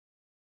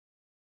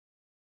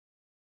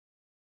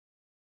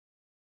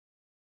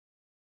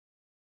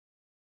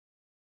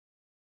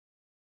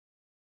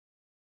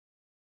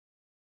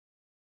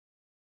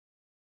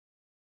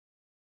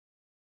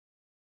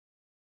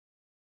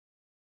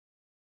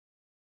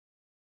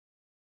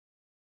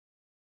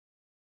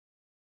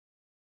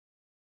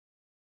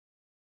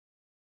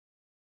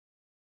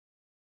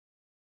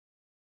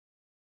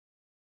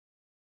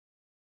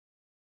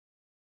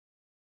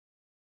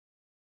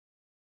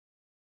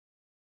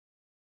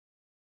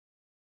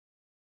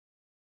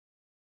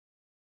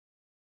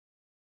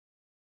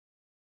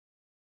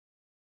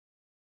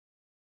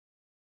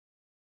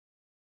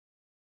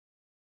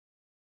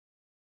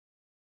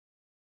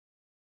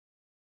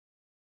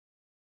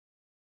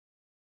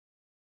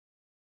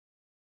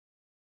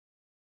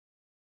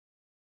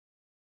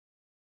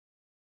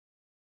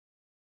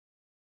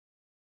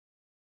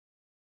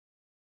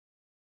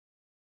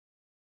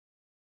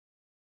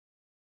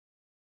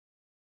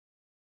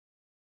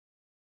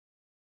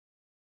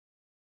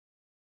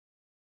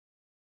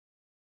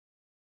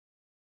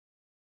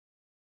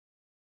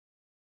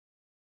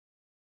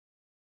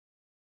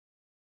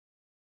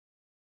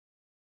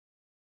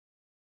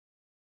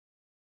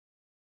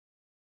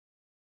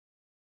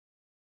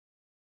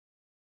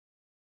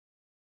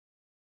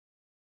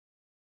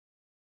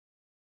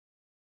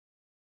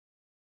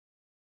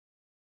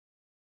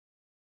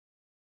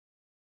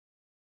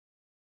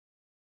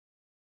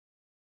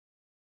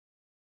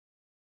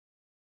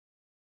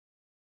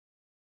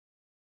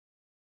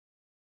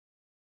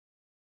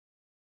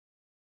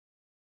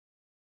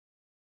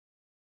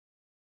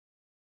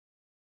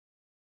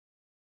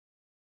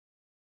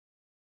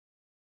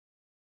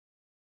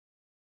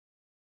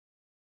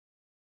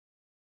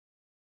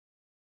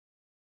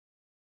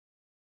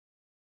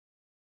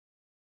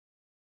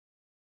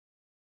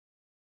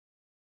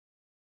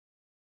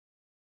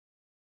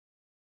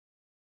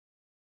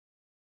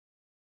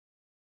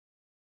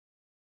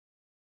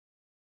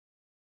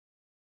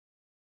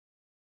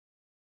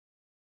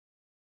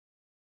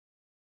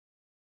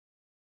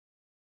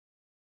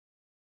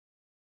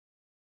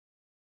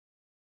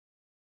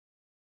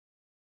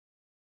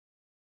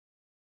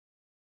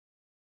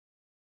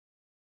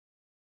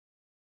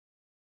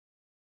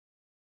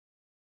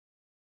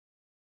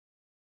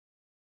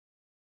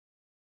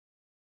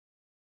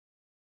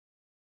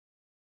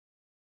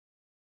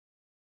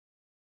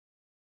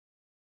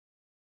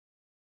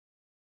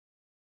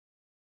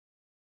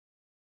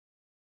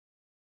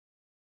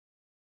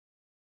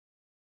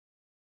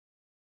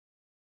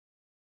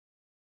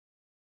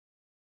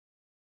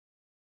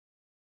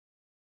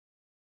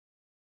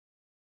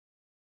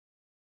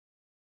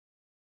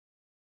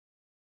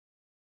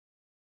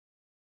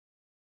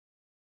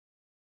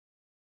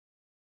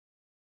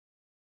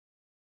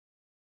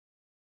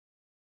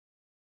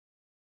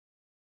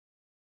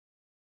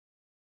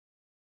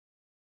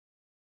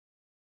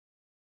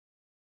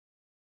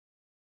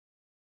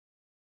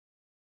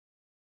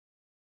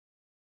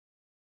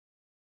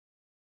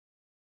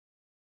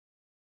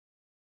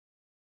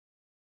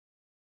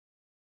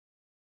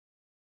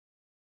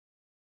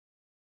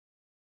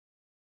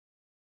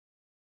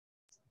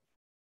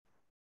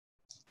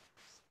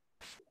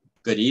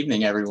Good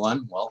evening,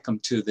 everyone. Welcome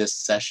to this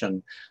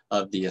session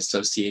of the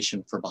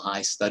Association for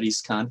Baha'i Studies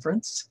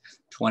Conference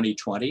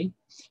 2020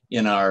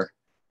 in our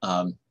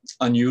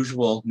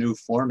unusual new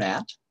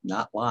format,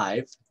 not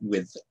live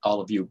with all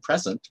of you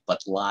present,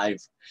 but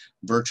live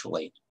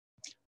virtually.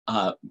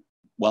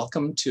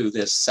 Welcome to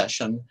this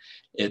session.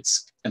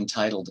 It's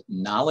entitled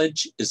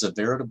Knowledge is a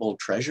Veritable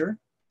Treasure,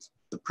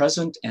 the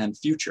Present and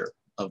Future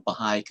of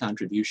Baha'i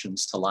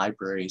Contributions to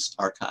Libraries,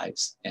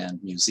 Archives,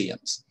 and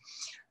Museums.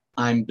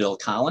 I'm Bill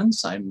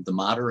Collins. I'm the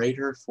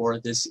moderator for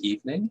this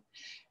evening,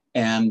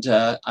 and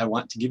I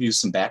want to give you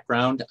some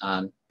background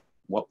on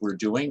what we're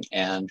doing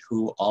and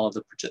who all of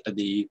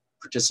the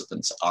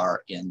participants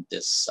are in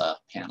this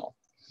panel.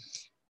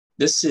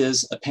 This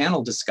is a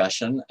panel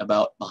discussion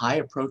about Baha'i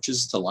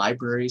approaches to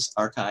libraries,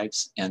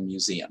 archives, and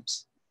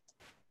museums.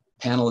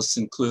 Panelists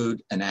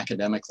include an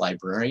academic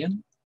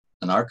librarian,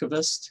 an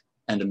archivist,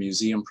 and a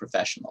museum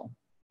professional.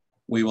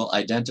 We will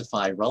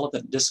identify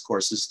relevant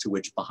discourses to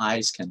which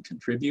Baha'is can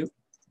contribute,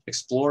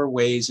 explore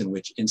ways in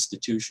which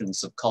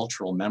institutions of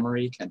cultural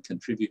memory can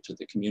contribute to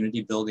the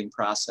community building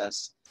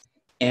process,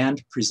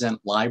 and present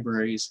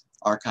libraries,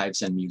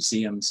 archives, and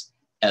museums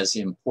as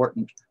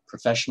important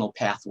professional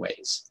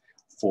pathways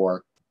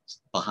for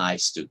Baha'i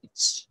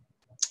students.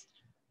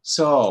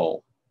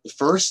 So the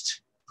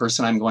first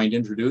person I'm going to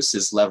introduce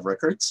is Lev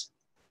Rickards.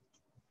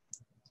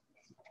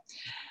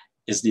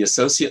 Is the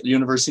Associate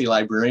University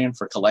Librarian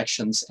for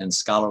Collections and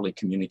Scholarly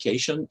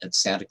Communication at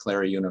Santa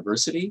Clara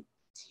University.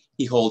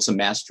 He holds a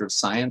Master of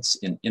Science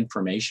in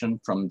Information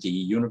from the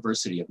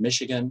University of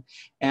Michigan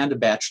and a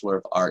Bachelor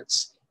of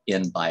Arts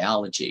in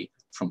Biology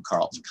from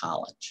Carleton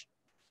College.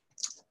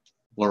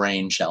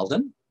 Lorreine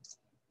Sheldon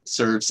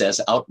serves as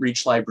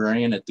Outreach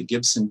Librarian at the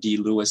Gibson D.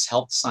 Lewis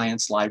Health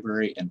Science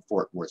Library in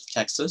Fort Worth,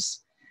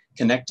 Texas,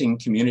 connecting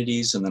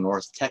communities in the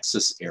North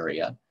Texas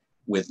area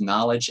with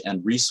knowledge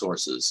and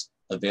resources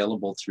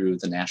available through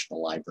the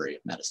National Library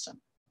of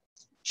Medicine.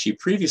 She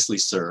previously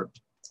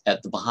served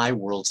at the Baha'i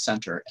World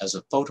Center as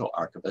a photo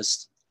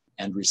archivist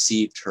and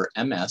received her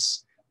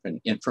MS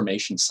in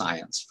Information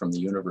Science from the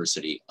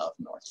University of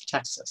North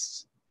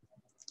Texas.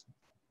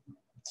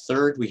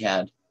 Third, we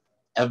had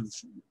Ed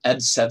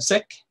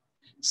Sevcik,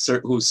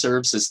 who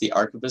serves as the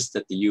archivist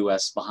at the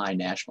U.S. Baha'i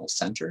National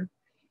Center.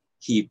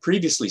 He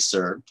previously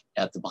served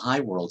at the Baha'i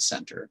World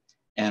Center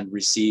and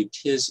received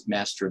his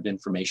Master of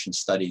Information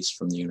Studies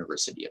from the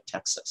University of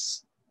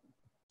Texas.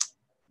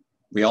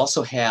 We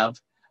also have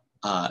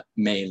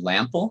May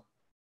Lample,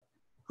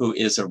 who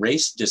is a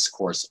race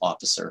discourse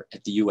officer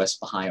at the U.S.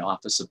 Baha'i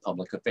Office of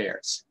Public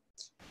Affairs.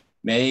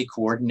 May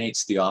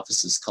coordinates the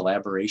office's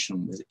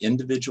collaboration with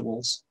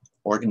individuals,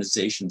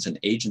 organizations, and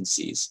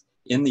agencies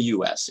in the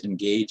U.S.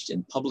 engaged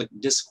in public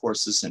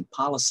discourses and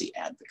policy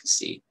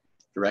advocacy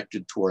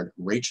directed toward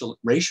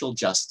racial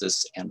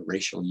justice and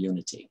racial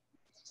unity.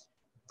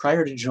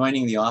 Prior to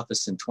joining the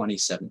office in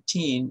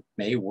 2017,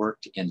 May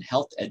worked in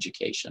health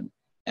education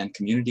and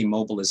community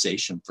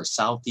mobilization for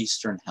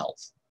Southeastern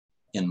Health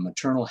in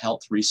maternal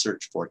health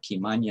research for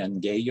Kimanya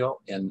Ngeyo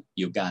in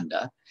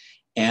Uganda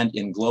and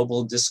in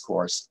global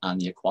discourse on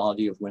the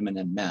equality of women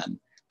and men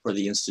for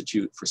the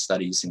Institute for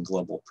Studies in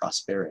Global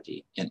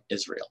Prosperity in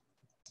Israel.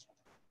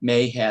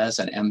 May has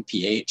an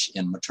MPH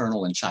in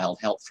maternal and child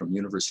health from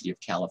University of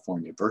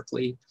California,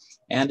 Berkeley,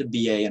 and a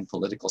BA in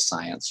political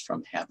science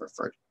from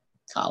Haverford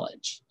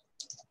College.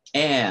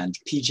 And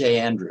PJ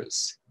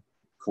Andrews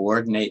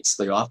coordinates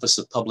the Office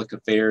of Public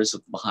Affairs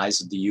of the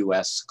Baha'is of the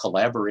U.S.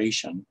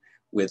 collaboration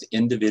with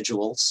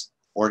individuals,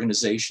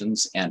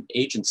 organizations, and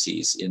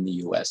agencies in the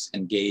U.S.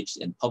 engaged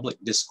in public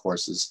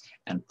discourses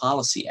and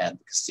policy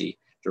advocacy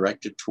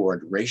directed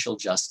toward racial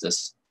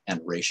justice and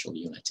racial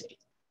unity.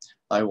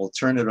 I will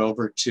turn it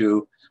over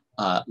to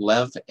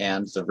Lev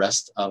and the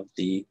rest of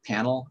the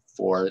panel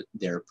for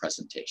their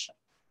presentation.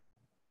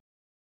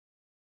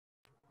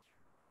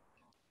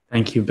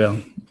 Thank you, Bill.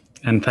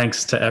 And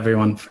thanks to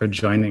everyone for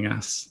joining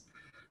us.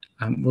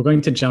 We're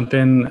going to jump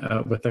in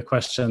with a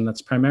question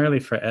that's primarily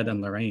for Ed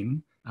and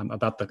Lorraine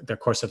about their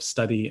course of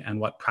study and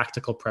what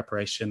practical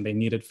preparation they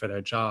needed for their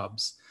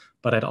jobs.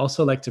 But I'd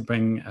also like to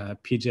bring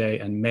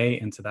PJ and May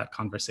into that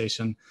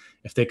conversation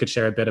if they could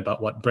share a bit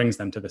about what brings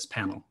them to this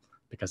panel,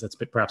 because it's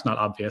perhaps not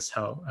obvious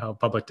how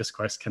public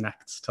discourse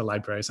connects to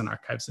libraries and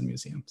archives and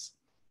museums.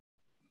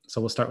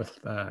 So we'll start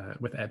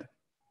with Ed.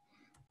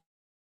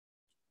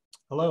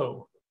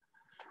 Hello.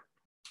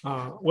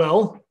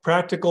 Well,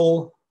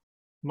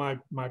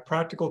 my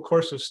practical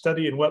course of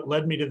study and what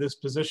led me to this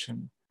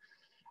position.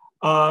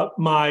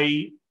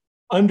 My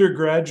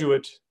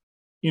undergraduate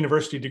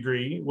university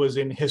degree was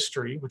in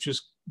history, which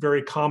is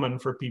very common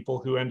for people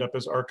who end up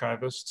as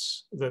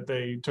archivists, that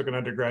they took an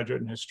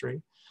undergraduate in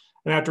history.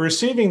 And after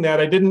receiving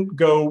that, I didn't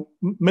go,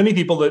 many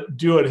people that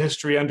do a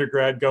history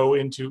undergrad go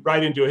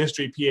right into a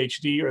history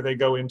PhD, or they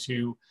go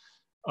into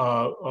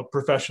a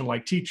profession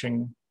like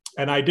teaching.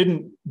 And I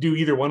didn't do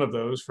either one of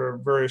those for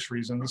various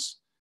reasons.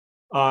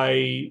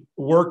 I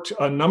worked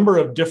a number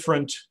of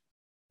different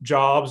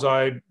jobs.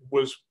 I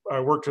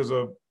worked as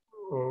a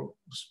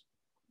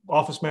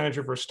office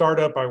manager for a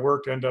startup. I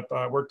worked end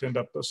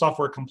up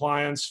software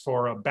compliance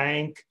for a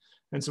bank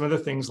and some other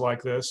things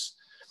like this.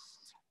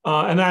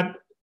 And that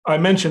I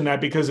mentioned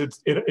that because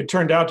it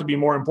turned out to be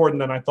more important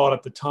than I thought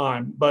at the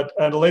time. But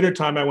at a later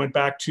time, I went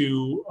back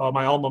to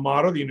my alma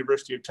mater, the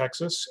University of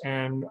Texas,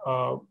 and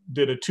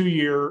did a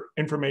 2-year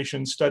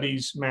information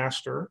studies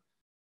master,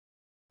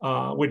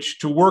 which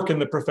to work in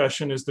the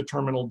profession is the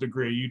terminal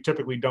degree. You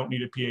typically don't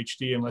need a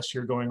PhD unless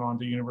you're going on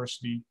to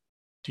university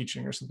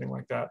teaching or something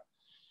like that.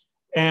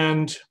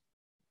 And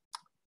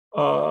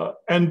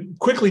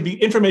quickly,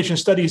 the information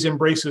studies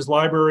embraces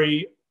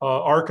library,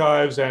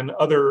 archives, and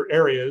other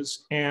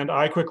areas. And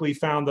I quickly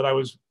found that I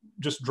was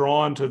just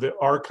drawn to the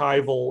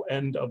archival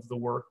end of the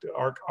work, the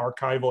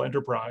archival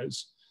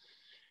enterprise,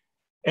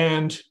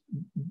 and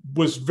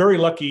was very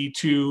lucky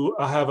to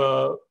have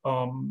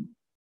an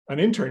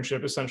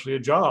internship, essentially a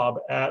job,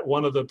 at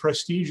one of the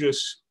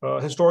prestigious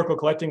historical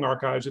collecting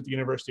archives at the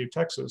University of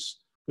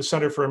Texas, the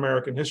Center for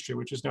American History,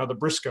 which is now the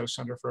Briscoe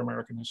Center for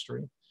American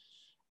History.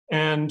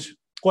 And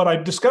what I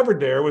discovered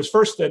there was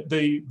first that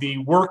the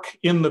work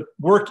in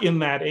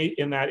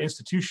that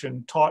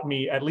institution taught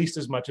me at least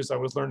as much as I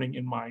was learning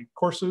in my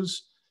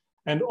courses,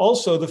 and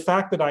also the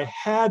fact that I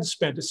had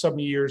spent some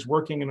years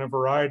working in a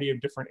variety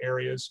of different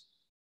areas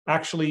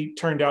actually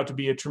turned out to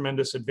be a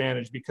tremendous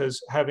advantage,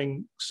 because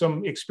having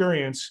some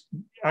experience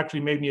actually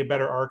made me a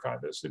better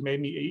archivist. It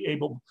made me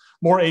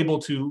more able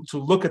to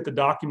look at the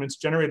documents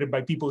generated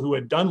by people who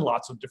had done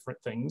lots of different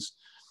things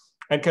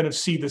and kind of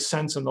see the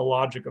sense and the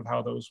logic of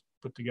how those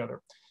put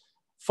together.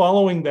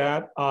 Following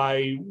that,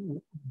 I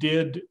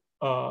did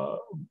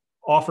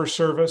offer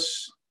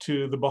service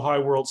to the Baha'i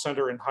World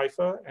Center in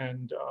Haifa,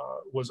 and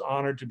was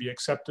honored to be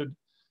accepted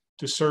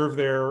to serve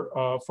there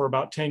for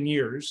about 10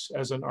 years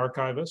as an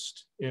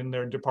archivist in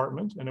their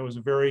department. And it was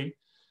a very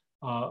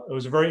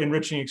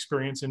enriching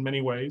experience in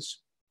many ways.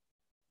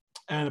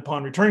 And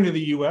upon returning to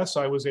the US,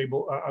 I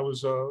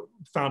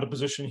found a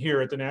position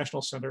here at the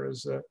National Center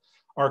as an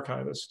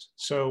archivist.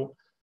 So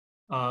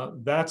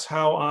that's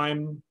how I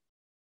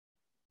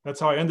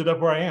ended up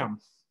where I am.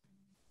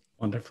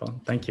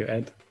 Wonderful. Thank you,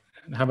 Ed.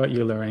 And how about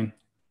you, Lorraine?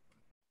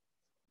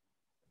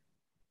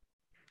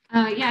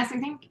 Yes, I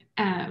think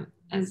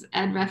as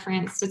Ed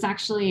referenced, it's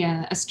actually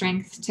a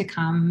strength to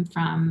come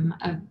from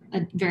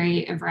a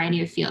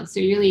variety of fields.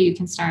 So really you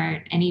can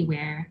start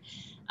anywhere,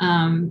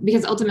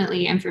 because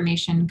ultimately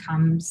information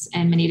comes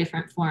in many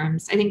different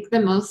forms. I think the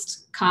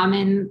most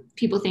common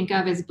people think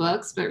of is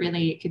books, but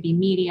really it could be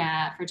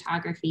media,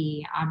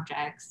 photography,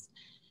 objects.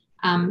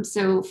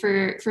 So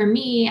for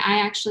me, I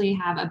actually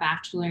have a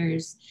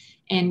bachelor's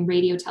in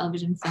radio,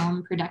 television,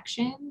 film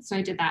production. So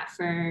I did that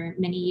for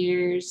many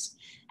years,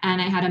 and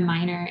I had a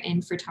minor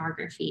in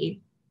photography.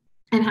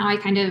 And how I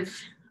kind of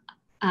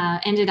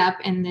ended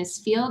up in this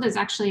field is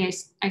actually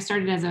I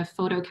started as a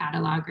photo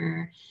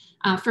cataloger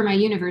for my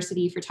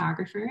university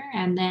photographer.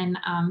 And then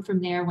from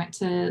there went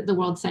to the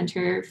World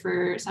Center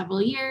for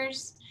several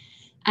years.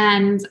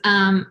 And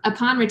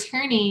upon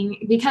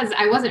returning, because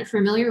I wasn't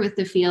familiar with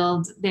the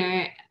field,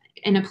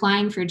 in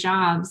applying for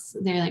jobs,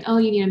 they're like, oh,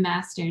 you need a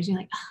master's. You're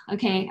like, oh,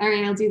 okay, all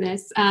right, I'll do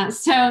this.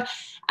 So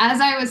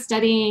as I was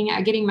studying,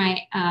 getting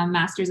my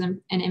master's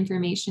in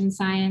information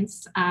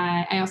science,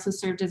 I also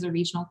served as a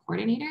regional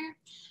coordinator.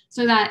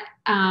 So that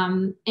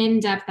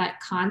in-depth, that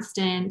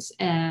constant,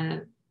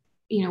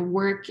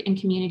 work and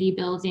community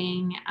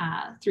building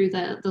through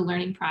the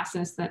learning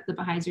process that the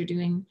Bahá'ís are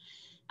doing,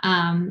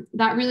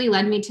 that really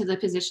led me to the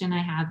position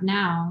I have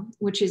now,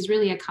 which is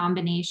really a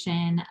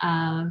combination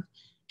of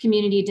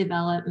community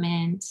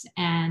development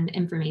and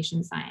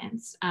information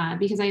science,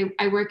 because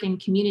I work in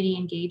community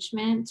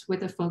engagement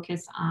with a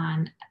focus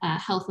on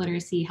health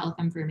literacy, health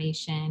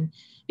information,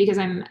 because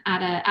I'm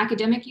at an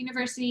academic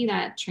university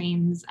that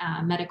trains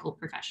medical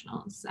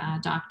professionals,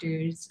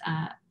 doctors,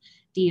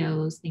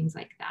 DOs, things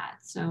like that.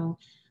 So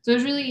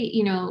it's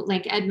really,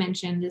 like Ed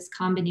mentioned, this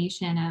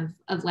combination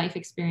of life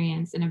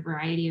experience in a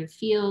variety of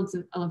fields,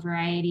 a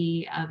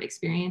variety of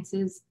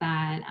experiences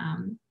that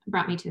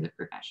brought me to the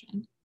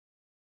profession.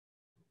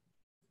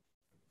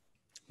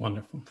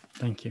 Wonderful,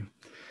 thank you.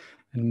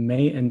 And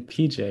May and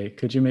PJ,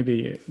 could you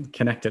maybe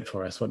connect it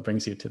for us? What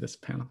brings you to this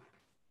panel?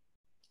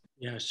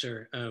 Yeah,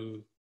 sure. Hi,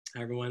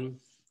 everyone,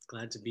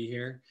 glad to be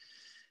here.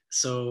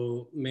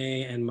 So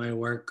May and my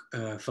work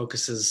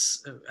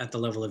focuses at the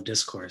level of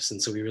discourse.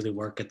 And so we really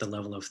work at the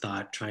level of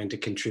thought, trying to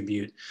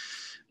contribute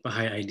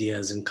Baha'i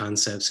ideas and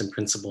concepts and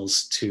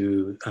principles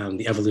to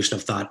the evolution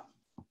of thought,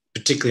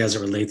 particularly as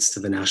it relates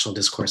to the national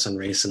discourse on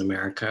race in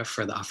America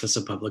for the Office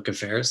of Public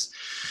Affairs.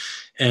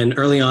 And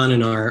early on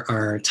in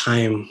our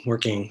time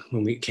working,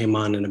 when we came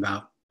on in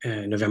about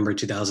November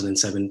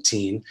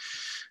 2017,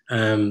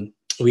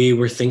 we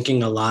were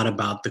thinking a lot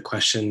about the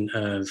question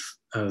of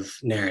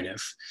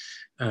narrative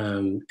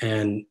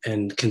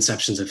and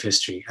conceptions of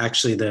history.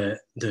 Actually,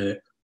 the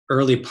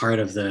early part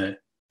of the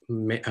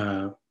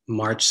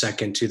March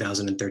 2nd,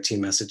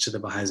 2013 message to the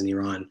Baha'is in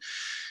Iran,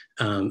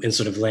 in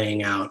sort of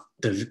laying out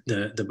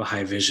the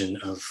Baha'i vision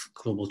of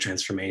global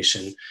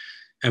transformation,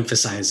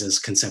 emphasizes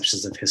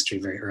conceptions of history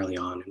very early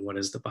on, and what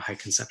is the Baha'i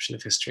conception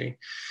of history.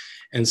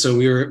 And so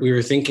we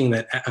were thinking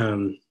that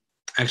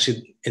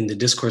actually in the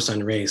discourse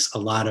on race, a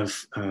lot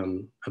of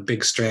a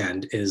big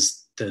strand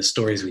is the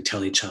stories we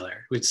tell each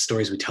other, with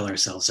stories we tell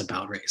ourselves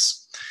about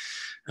race,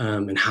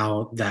 and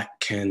how that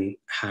can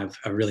have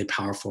a really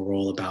powerful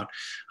role about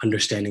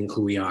understanding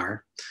who we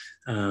are,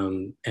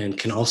 and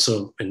can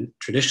also, and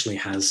traditionally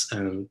has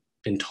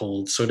been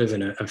told sort of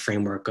in a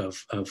framework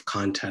of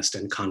contest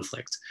and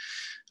conflict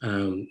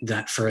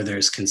that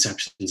furthers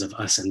conceptions of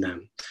us and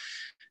them.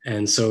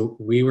 And so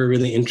we were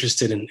really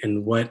interested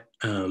in what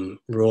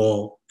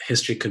role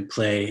history could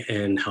play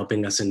in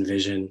helping us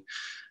envision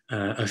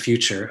a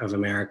future of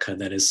America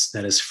that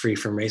is free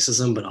from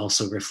racism, but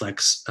also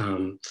reflects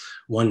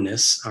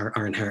oneness,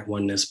 our inherent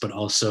oneness, but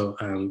also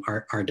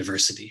our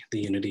diversity, the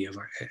unity of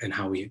and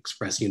how we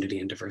express unity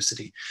and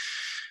diversity.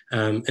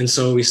 And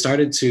so we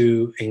started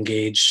to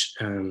engage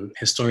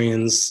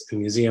historians,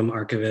 museum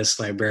archivists,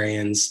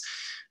 librarians,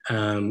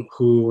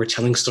 who were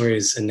telling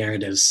stories and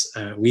narratives,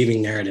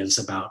 weaving narratives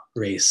about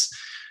race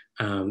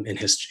in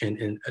history,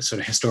 in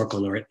sort of historical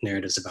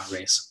narratives about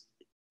race.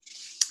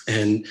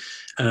 And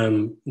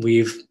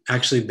we've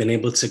actually been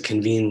able to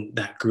convene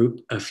that group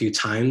a few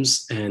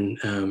times and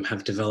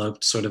have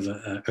developed sort of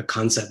a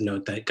concept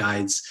note that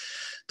guides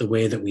the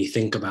way that we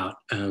think about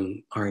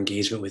our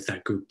engagement with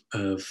that group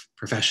of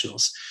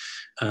professionals.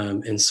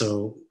 And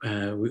so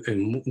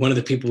and one of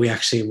the people we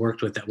actually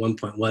worked with at one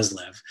point was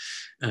Lev.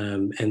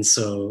 And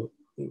so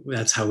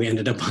that's how we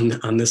ended up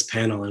on this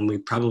panel, and we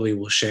probably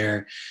will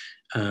share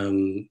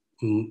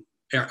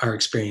our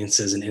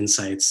experiences and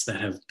insights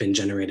that have been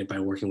generated by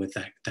working with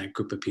that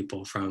group of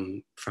people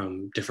from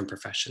different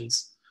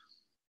professions.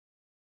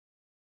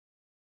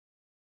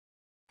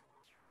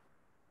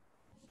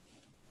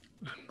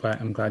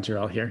 I'm glad you're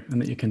all here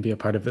and that you can be a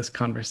part of this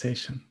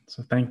conversation.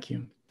 So thank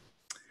you.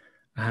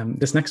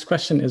 This next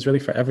question is really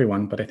for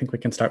everyone, but I think we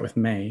can start with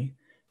May.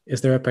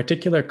 Is there a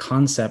particular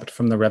concept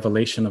from the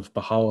revelation of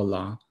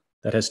Baha'u'llah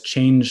that has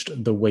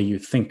changed the way you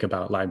think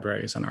about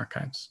libraries and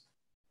archives?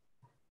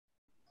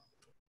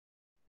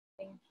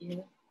 Thank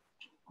you.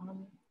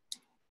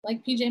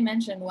 Like PJ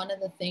mentioned, one of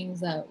the things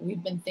that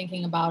we've been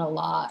thinking about a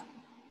lot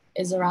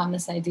is around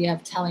this idea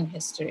of telling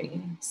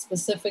history,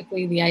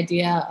 specifically the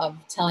idea of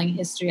telling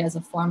history as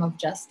a form of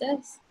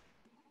justice.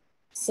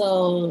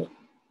 So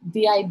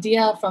the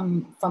idea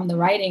from the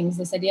writings,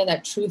 this idea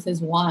that truth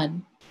is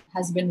one,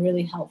 has been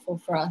really helpful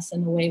for us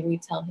in the way we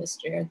tell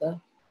history, or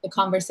the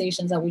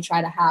conversations that we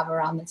try to have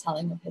around the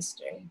telling of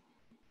history.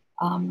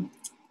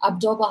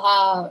 Abdul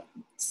Baha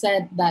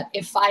said that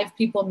if 5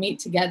 people meet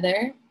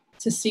together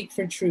to seek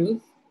for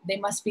truth, they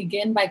must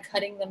begin by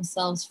cutting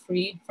themselves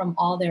free from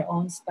all their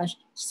own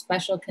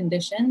special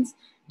conditions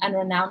and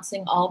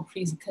renouncing all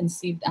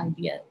preconceived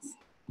ideas.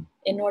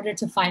 In order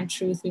to find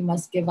truth, we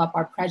must give up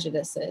our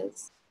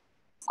prejudices,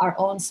 our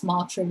own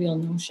small trivial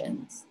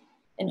notions.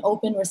 An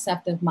open,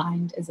 receptive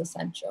mind is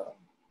essential.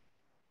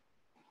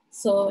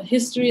 So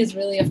history is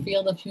really a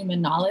field of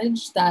human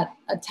knowledge that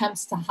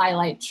attempts to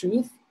highlight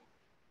truth.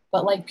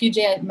 But like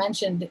PJ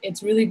mentioned,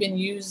 it's really been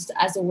used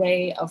as a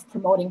way of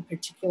promoting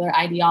particular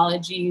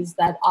ideologies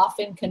that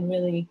often can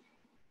really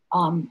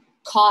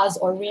cause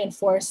or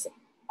reinforce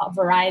a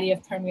variety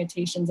of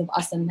permutations of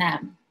us and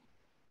them.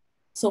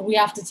 So we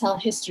have to tell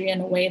history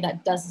in a way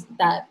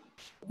that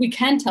we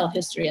can tell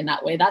history in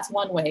that way. That's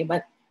one way,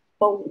 but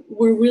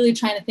we're really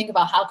trying to think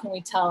about how can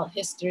we tell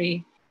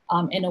history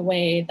in a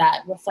way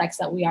that reflects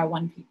that we are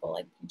one people,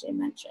 like PJ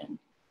mentioned.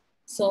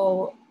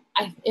 So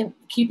in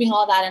keeping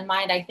all that in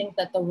mind, I think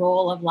that the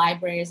role of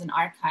libraries and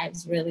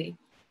archives really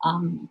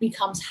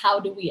becomes, how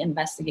do we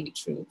investigate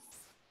truth?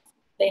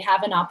 They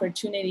have an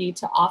opportunity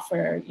to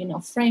offer,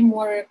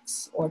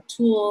 frameworks or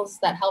tools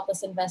that help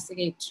us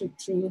investigate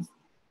truth.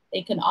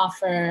 They can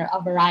offer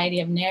a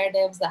variety of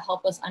narratives that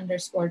help us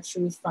underscore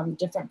truth from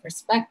different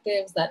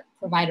perspectives, that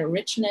provide a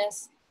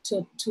richness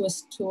to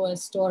a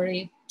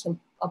story, to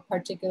a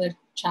particular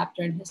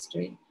chapter in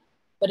history.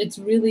 But it's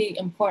really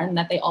important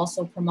that they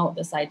also promote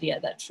this idea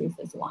that truth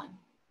is one.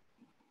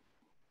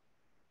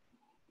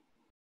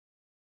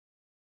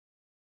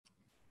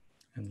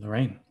 And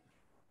Lorraine.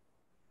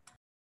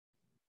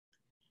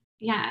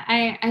 Yeah,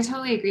 I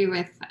totally agree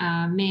with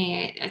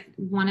May.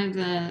 One of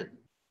the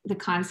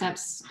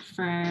concepts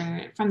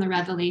from the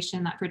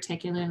revelation that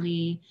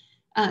particularly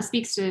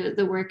speaks to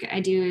the work I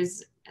do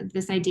is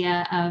this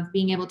idea of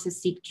being able to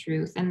seek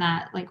truth, and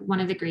that like one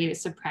of the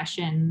greatest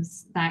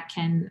oppressions that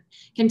can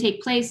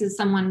take place is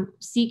someone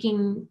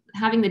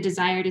having the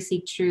desire to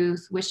seek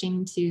truth,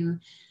 wishing to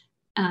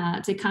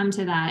come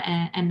to that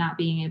and not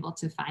being able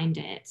to find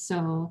it.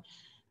 So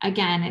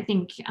again, I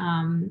think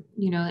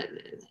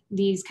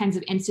these kinds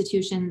of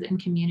institutions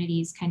and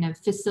communities kind of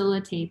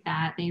facilitate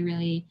that. They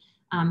really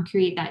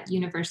create that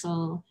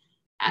universal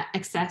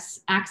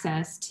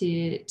access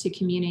to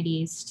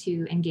communities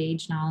to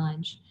engage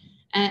knowledge.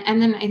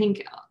 And then I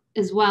think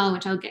as well,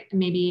 which I'll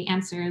maybe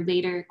answer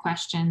later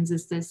questions,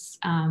 is this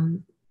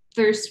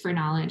thirst for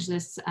knowledge,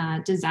 this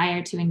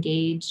desire to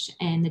engage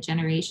in the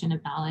generation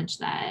of knowledge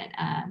that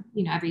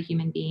you know, every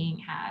human being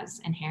has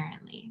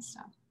inherently. So,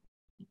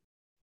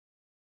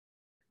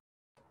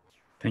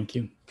 thank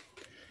you.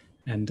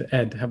 And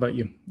Ed, how about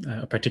you?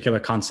 A particular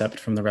concept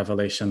from the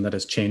revelation that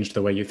has changed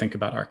the way you think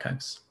about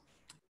archives?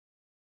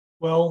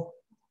 Well,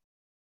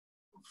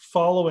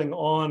 following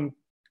on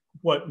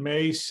what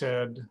May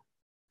said,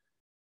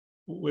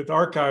 with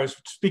archives,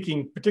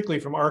 speaking particularly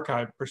from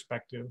archive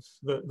perspective,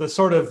 the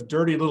sort of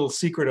dirty little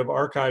secret of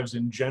archives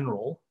in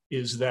general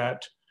is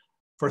that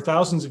for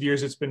thousands of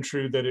years, it's been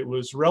true that it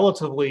was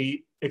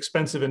relatively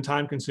expensive and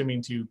time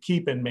consuming to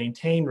keep and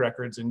maintain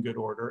records in good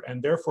order.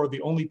 And therefore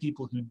the only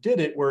people who did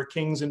it were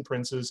kings and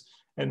princes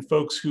and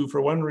folks who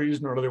for one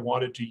reason or another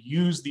wanted to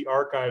use the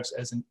archives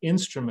as an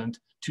instrument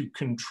to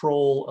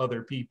control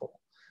other people.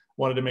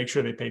 Wanted to make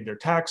sure they paid their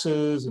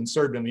taxes and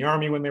served in the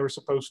army when they were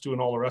supposed to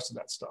and all the rest of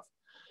that stuff.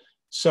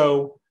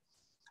 So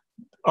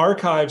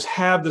archives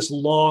have this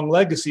long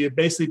legacy of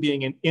basically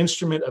being an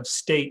instrument of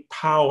state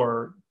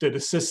power that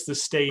assists the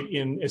state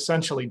in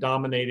essentially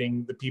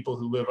dominating the people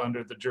who live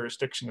under the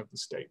jurisdiction of the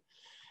state.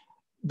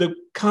 The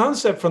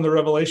concept from the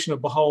revelation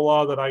of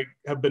Baha'u'llah that I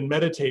have been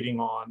meditating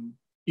on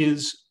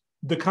is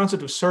the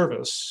concept of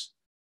service,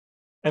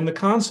 and the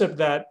concept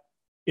that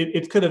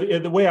it could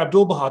have, the way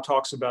Abdu'l-Baha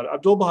talks about it.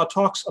 Abdu'l-Baha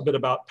talks a bit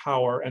about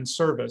power and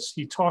service.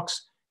 He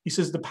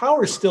says the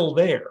power is still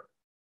there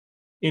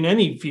in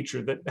any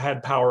feature that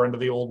had power under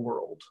the old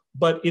world,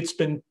 but it's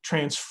been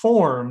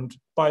transformed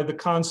by the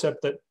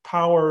concept that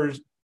power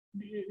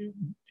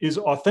is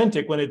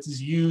authentic when it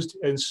is used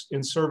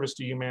in service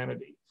to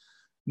humanity,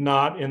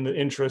 not in the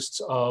interests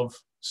of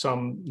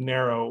some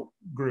narrow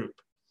group.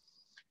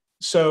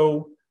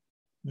 So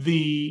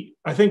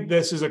I think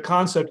this is a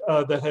concept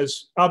that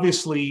has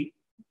obviously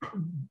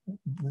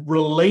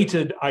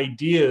related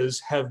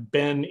ideas have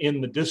been in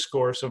the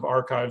discourse of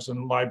archives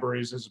and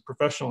libraries as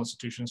professional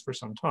institutions for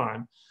some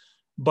time.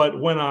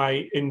 But when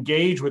I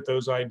engage with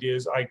those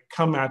ideas, I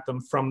come at them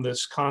from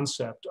this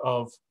concept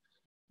of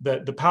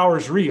that the power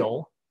is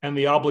real and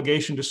the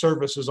obligation to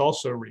service is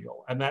also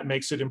real. And that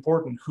makes it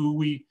important who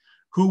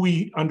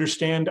we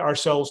understand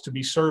ourselves to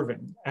be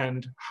serving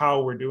and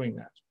how we're doing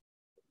that.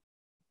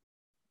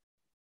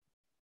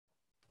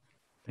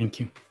 Thank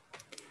you.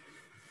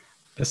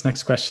 This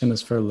next question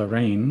is for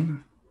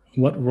Lorraine.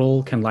 What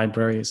role can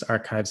libraries,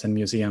 archives, and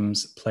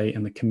museums play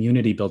in the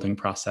community building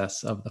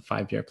process of the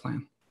 5-year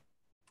plan?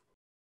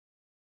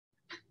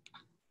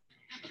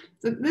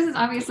 So this is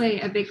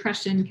obviously a big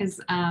question because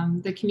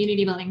the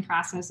community building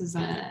process is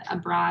a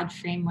broad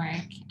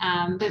framework,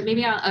 but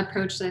maybe I'll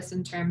approach this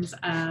in terms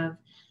of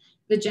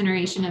the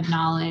generation of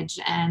knowledge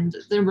and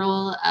the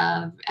role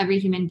of every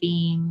human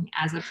being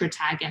as a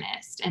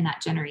protagonist in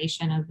that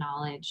generation of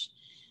knowledge.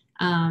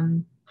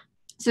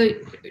 So,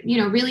 you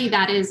know, really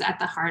that is at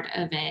the heart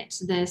of it,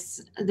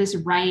 this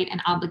right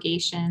and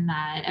obligation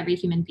that every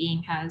human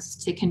being has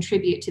to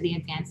contribute to the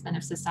advancement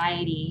of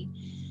society.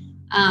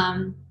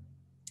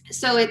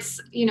 So it's,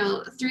 you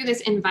know, through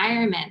this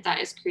environment that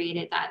is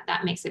created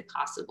that makes it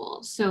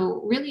possible.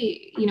 So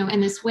really, you know, in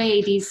this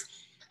way, these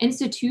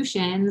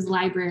institutions,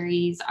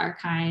 libraries,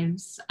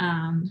 archives,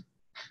 and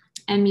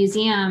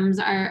museums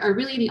are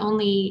really the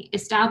only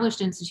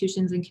established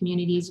institutions and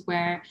communities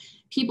where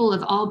people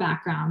of all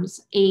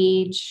backgrounds,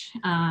 age,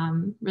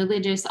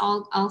 religious,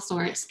 all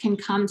sorts can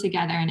come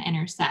together and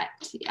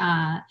intersect.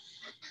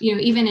 You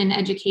know, even in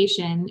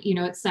education, you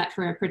know, it's set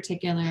for a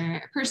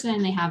particular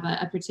person, they have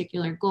a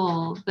particular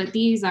goal, but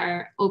these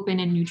are open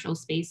and neutral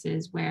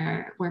spaces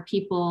where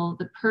people,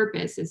 the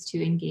purpose is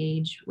to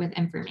engage with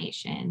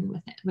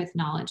information, with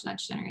knowledge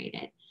that's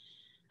generated.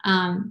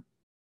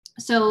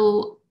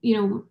 So, you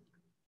know,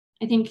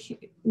 I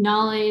think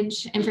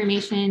knowledge,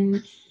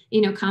 information,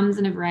 you know, comes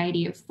in a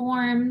variety of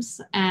forms.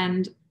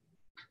 And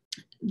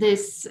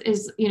this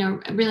is, you know,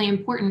 really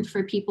important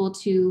for people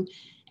to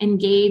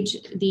engage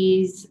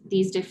these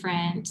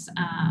different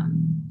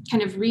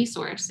kind of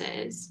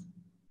resources.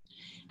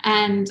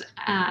 And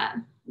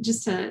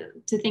just to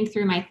think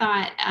through my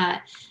thought,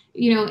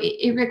 you know,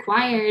 it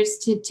requires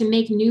to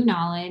make new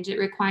knowledge, it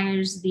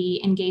requires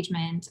the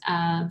engagement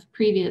of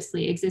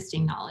previously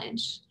existing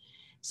knowledge.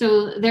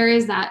 So there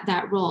is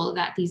that role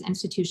that these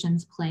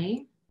institutions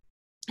play.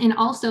 And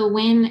also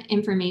when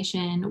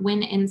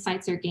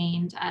insights are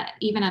gained,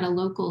 even at a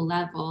local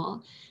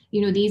level,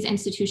 you know, these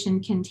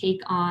institutions can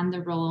take on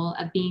the role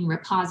of being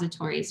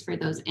repositories for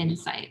those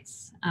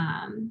insights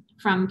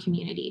from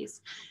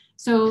communities.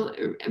 So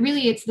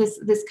really it's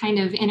this kind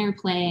of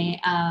interplay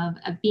of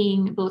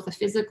being both a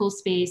physical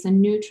space, a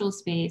neutral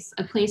space,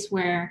 a place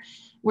where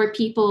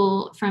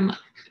people from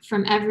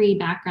every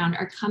background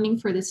are coming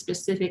for the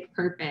specific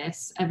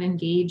purpose of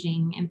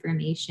engaging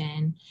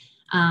information.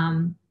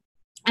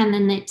 And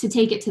then to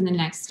take it to the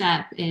next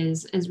step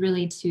is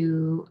really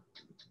to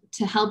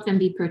help them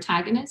be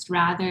protagonists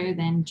rather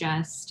than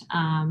just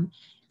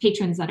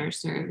patrons that are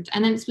served.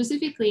 And then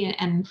specifically,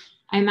 and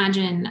I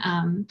imagine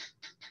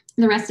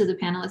the rest of the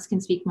panelists can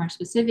speak more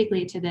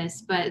specifically to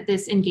this, but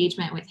this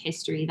engagement with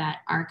history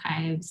that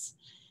archives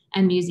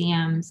and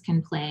museums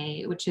can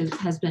play, which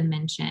has been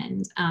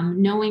mentioned.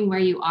 Knowing where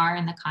you are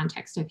in the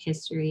context of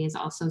history is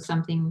also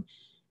something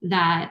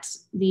that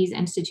these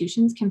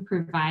institutions can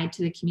provide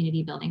to the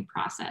community building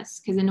process.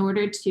 Because in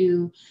order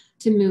to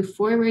move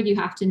forward, you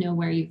have to know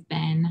where you've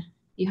been.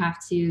 You have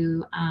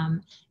to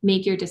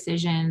make your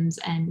decisions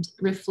and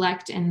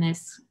reflect in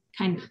this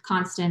kind of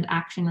constant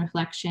action,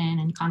 reflection,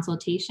 and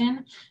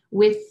consultation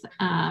with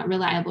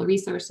reliable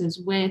resources,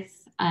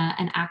 with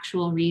an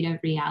actual read of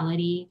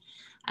reality.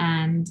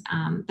 And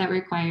that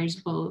requires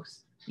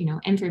both,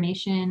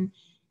 information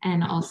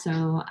and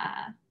also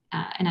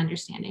an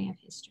understanding of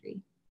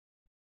history.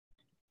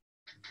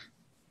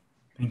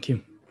 Thank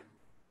you.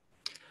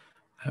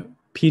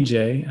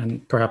 PJ,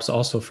 and perhaps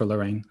also for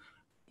Lorraine,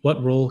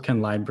 what role can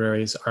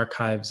libraries,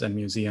 archives, and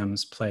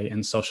museums play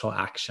in social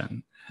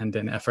action and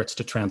in efforts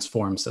to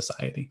transform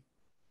society?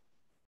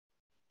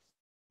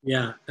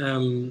 Yeah,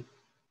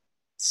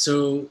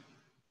 so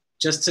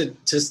just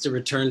to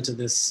return to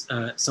this,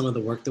 some of the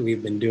work that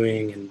we've been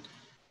doing,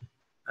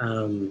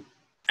 and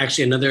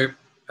actually another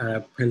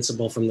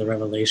principle from the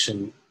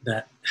Revelation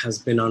that has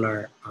been on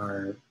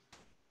our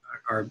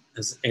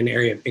as an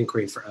area of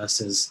inquiry for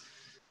us is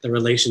the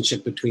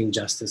relationship between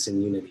justice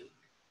and unity.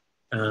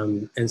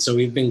 And so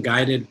we've been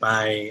guided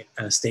by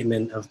a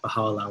statement of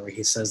Baha'u'llah where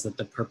he says that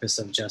the purpose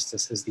of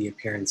justice is the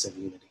appearance of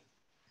unity.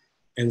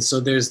 And so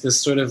there's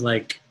this sort of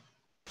like,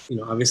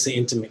 obviously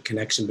intimate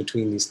connection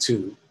between these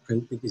two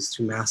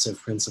massive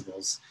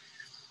principles.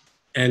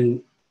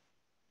 And,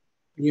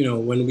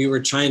 when we were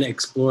trying to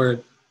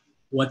explore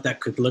what that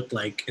could look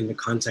like in the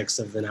context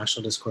of the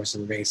national discourse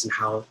on race and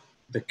how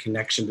the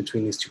connection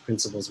between these two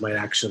principles might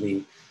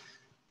actually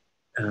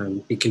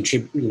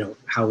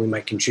how we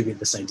might contribute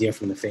this idea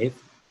from the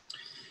faith.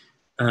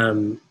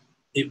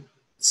 It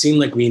seemed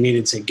like we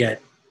needed to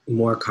get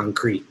more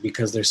concrete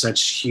because they're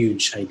such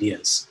huge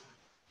ideas.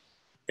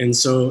 And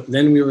so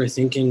then we were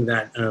thinking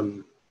that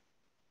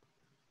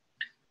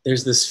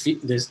there's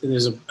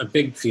a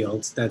big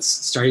field that's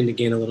starting to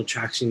gain a little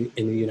traction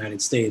in the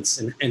United States,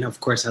 and of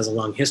course has a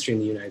long history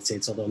in the United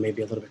States, although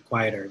maybe a little bit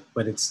quieter,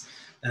 but it's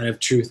that of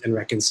truth and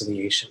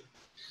reconciliation.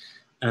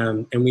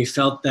 And we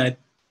felt that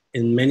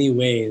in many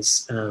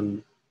ways,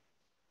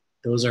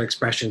 those are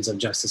expressions of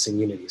justice and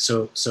unity.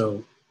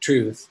 So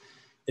truth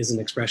is an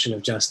expression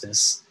of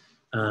justice,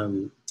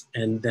 and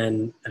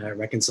then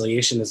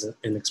reconciliation is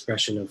an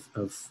expression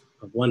of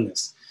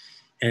oneness.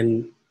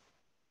 And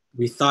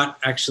we thought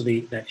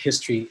actually that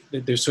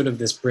there's sort of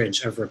this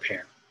bridge of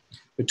repair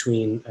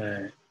between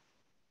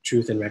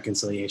truth and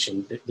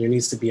reconciliation. There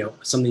needs to be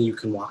something you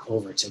can walk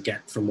over to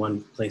get from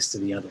one place to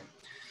the other.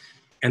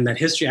 And that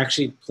history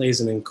actually plays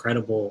an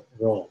incredible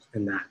role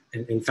in that.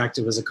 And in fact,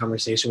 it was a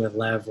conversation with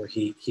Lev where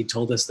he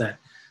told us that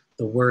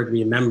the word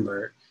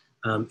remember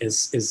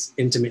is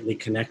intimately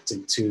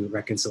connected to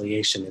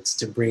reconciliation. It's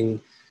to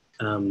bring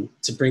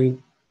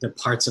the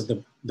parts of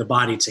the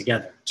body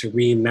together, to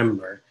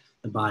remember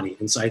the body.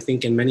 And so I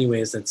think in many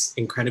ways that's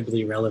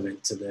incredibly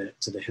relevant to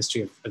the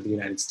history of the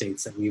United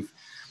States, that we've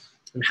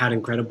had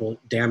incredible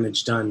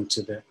damage done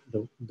to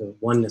the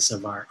oneness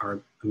of our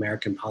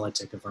American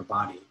politic, of our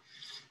body.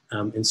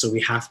 And so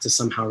we have to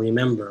somehow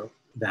remember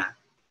that,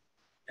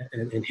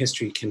 and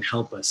history can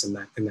help us in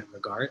that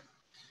regard.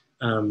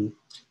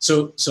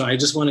 So I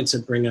just wanted to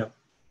bring up,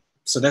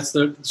 so that's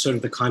the sort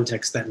of the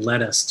context that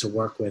led us to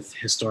work with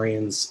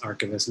historians,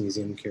 archivists,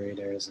 museum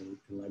curators, and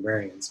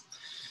librarians,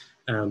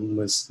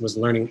 was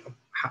learning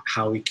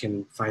how we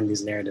can find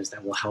these narratives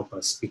that will help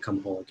us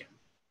become whole again.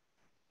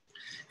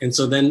 And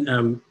so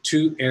then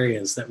two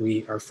areas that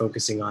we are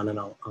focusing on, and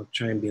I'll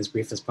try and be as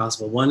brief as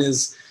possible. One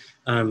is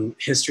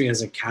history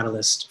as a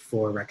catalyst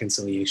for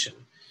reconciliation.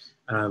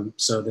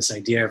 So this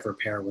idea of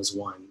repair was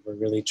one. We're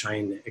really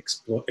trying to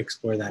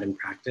explore that in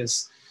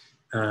practice,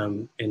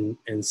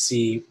 and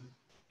see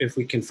if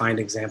we can find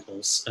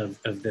examples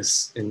of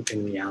this in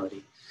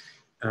reality.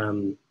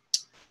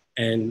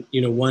 And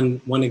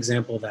one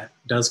example that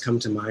does come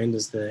to mind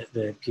is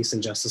the Peace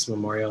and Justice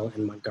Memorial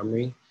in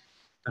Montgomery,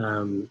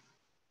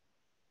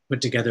 put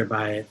together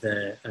by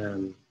the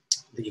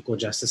Equal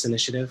Justice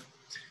Initiative.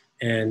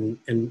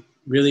 And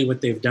really what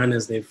they've done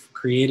is they've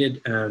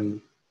created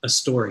a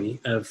story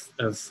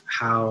of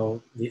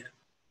how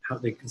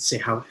they can say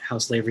how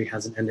slavery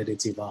hasn't ended,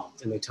 it's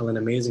evolved. And they tell an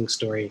amazing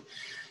story.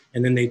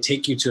 And then they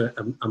take you to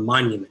a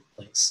monument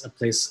place, a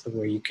place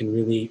where you can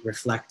really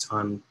reflect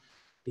on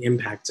the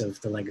impact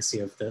of the legacy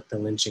of the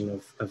lynching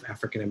of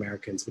African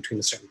Americans between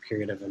a certain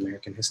period of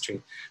American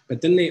history.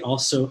 But then they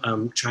also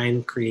try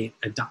and create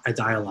a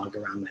dialogue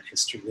around that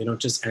history. They don't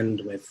just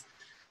end with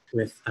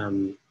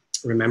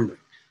remembering.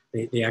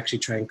 They actually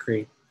try and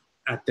create,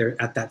 at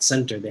that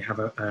center, they have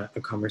a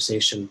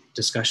conversation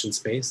discussion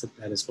space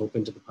that is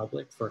open to the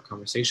public for a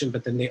conversation.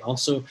 But then they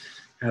also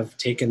have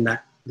taken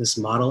this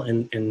model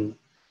and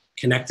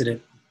connected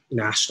it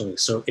nationally.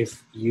 So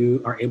if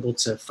you are able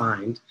to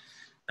find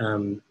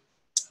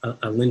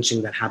a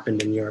lynching that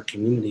happened in your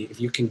community, if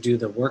you can do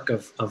the work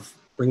of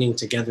bringing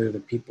together the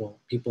people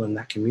in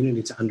that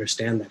community to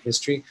understand that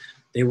history,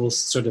 they will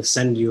sort of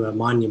send you a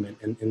monument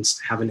and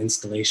have an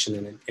installation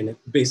in it, and it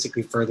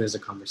basically furthers a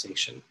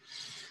conversation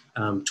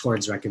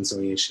towards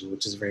reconciliation,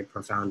 which is very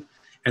profound.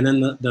 And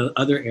then the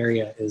other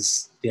area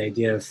is the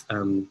idea of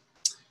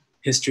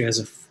history as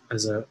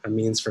a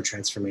means for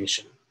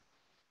transformation.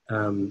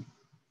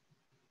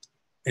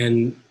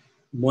 And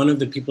one of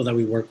the people that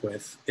we work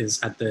with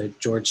is at the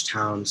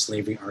Georgetown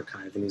Slavery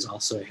Archive, and he's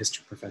also a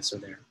history professor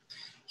there.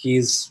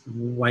 He's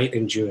white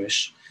and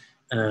Jewish,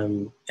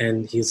 and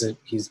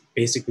he's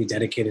basically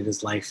dedicated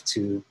his life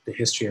to the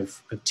history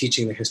of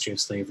teaching the history of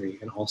slavery,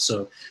 and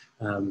also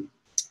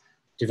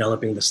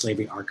developing the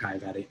slavery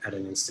archive at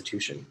an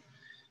institution.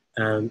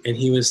 And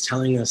he was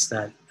telling us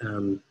that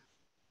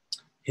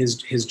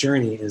his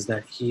journey is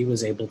that he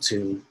was able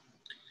to,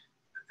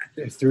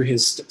 through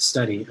his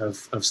study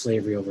of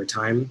slavery over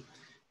time,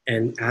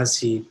 and as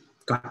he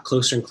got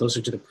closer and closer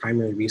to the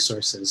primary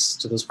resources,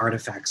 to those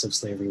artifacts of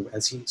slavery,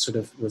 as he sort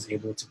of was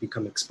able to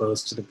become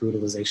exposed to the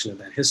brutalization of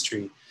that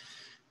history,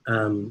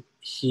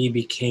 he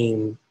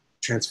became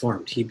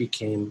transformed. He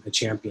became a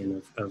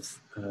champion of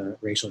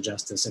racial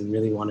justice and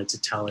really wanted to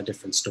tell a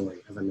different story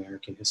of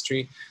American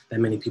history that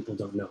many people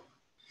don't know.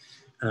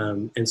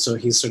 And so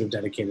he's sort of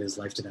dedicated his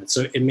life to that.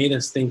 So it made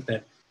us think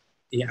that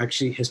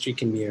actually history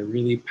can be a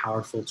really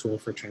powerful tool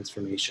for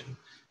transformation.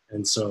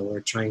 And so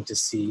we're trying to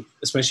see,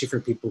 especially for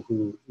people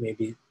who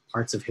maybe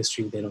parts of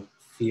history they don't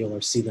feel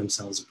or see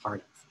themselves a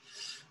part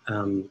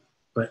of,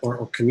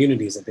 or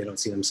communities that they don't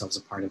see themselves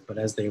a part of, but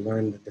as they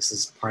learn that this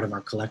is part of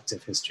our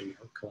collective history,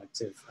 our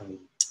collective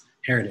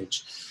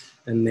heritage,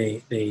 then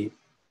they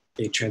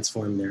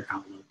transform their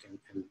outlook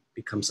and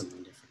become something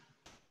different.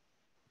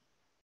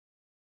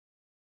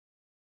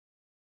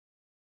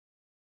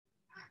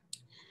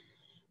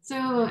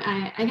 So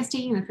I guess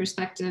taking the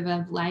perspective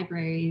of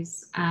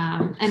libraries,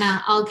 and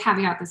I'll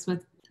caveat this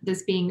with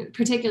this being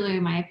particularly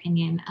my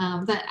opinion,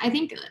 but I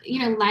think,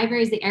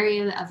 libraries, the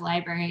area of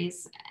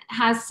libraries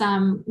has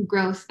some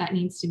growth that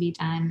needs to be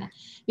done,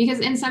 because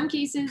in some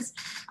cases,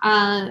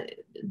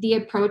 the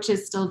approach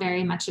is still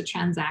very much a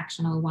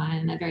transactional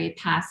one, a very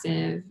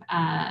passive,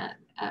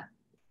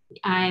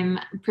 I'm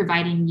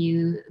providing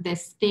you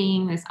this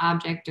thing, this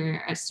object,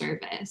 or a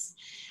service.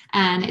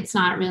 And it's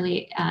not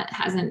really,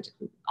 hasn't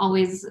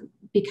always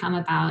become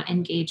about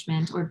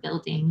engagement or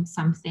building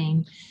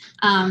something.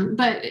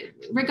 But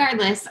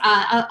regardless,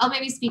 I'll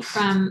maybe speak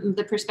from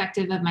the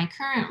perspective of my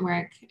current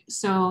work.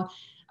 So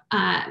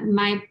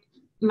my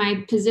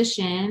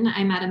position,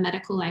 I'm at a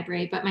medical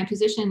library, but my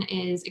position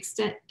is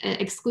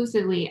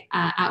exclusively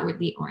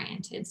outwardly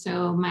oriented.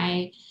 So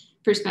my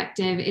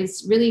perspective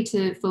is really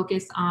to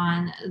focus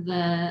on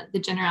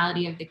the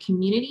generality of the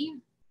community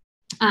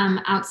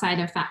outside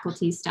of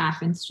faculty,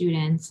 staff, and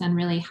students, and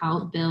really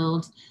help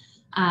build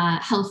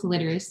health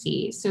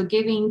literacy. So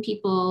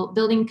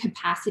building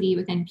capacity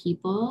within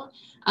people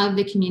of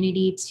the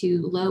community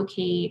to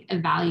locate,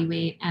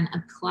 evaluate, and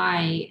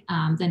apply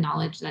the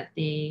knowledge that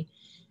they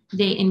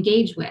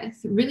engage with,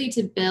 really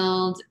to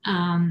build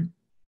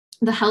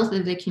the health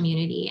of the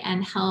community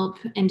and help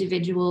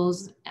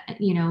individuals,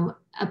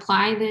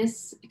 apply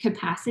this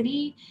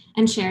capacity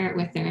and share it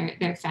with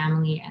their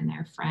family and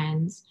their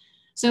friends.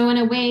 So in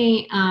a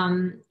way,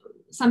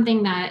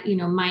 something that,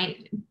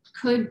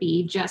 could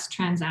be just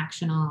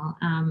transactional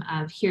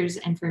of here's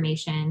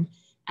information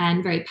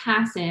and very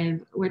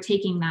passive, we're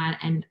taking that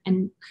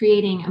and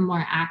creating a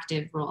more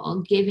active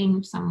role,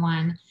 giving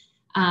someone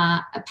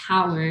a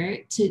power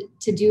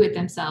to do it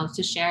themselves,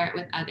 to share it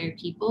with other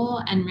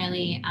people, and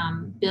really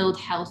build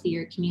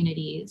healthier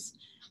communities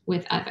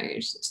with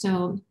others.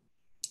 So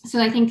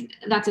I think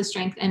that's a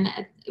strength. And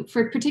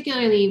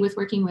particularly with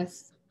working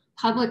with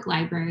public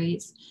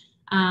libraries,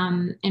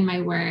 in my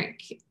work,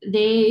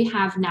 they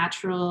have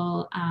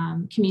natural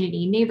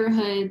community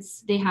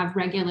neighborhoods, they have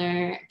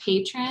regular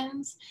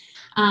patrons.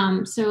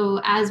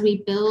 So as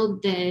we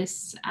build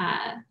this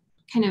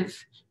kind of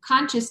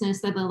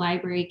consciousness that the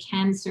library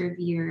can serve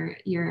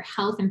your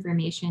health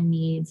information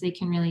needs, they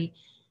can really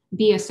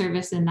be a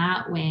service in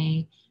that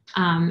way.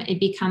 It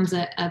becomes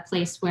a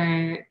place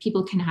where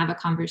people can have a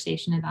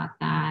conversation about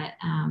that.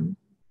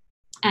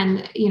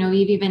 And,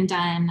 we've even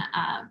done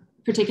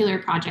particular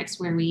projects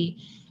where we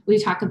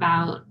talk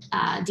about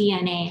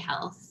DNA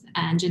health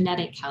and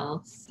genetic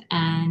health,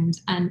 and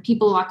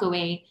people walk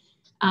away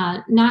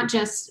not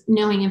just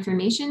knowing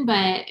information,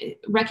 but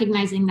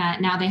recognizing that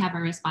now they have a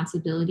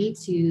responsibility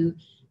to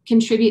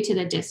contribute to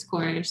the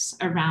discourse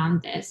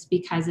around this,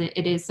 because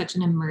it is such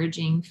an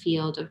emerging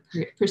field of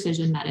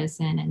precision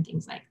medicine and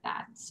things like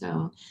that.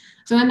 So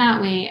in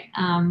that way,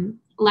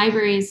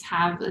 libraries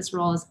have this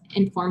role as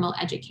informal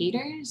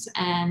educators,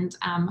 and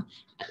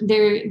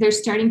they're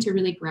starting to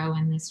really grow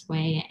in this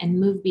way and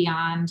move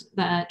beyond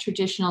the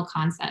traditional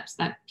concepts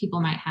that people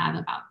might have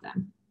about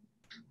them.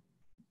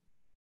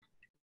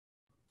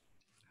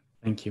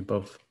 Thank you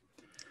both.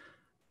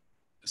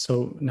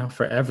 So now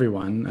for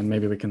everyone, and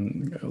maybe we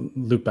can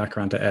loop back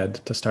around to Ed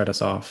to start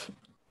us off,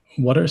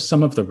 what are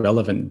some of the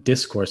relevant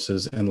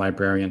discourses in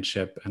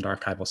librarianship and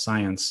archival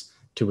science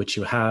to which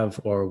you have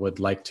or would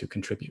like to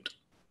contribute?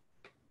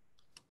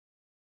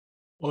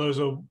 Well,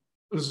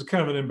 this is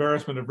kind of an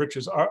embarrassment of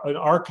riches. In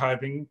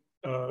archiving,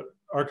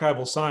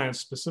 archival science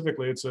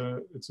specifically, it's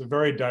a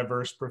very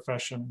diverse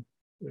profession.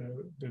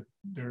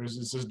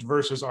 It's as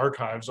diverse as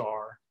archives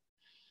are.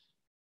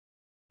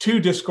 Two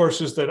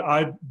discourses that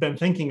I've been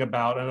thinking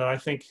about and that I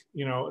think,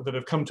 that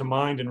have come to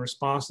mind in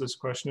response to this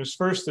question is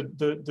first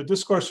the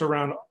discourse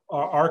around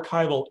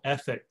archival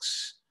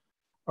ethics,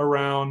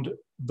 around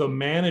the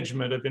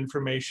management of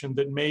information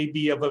that may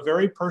be of a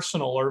very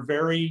personal or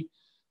very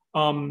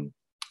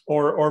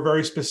or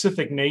very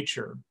specific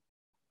nature.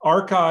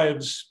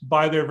 Archives,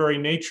 by their very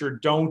nature,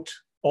 don't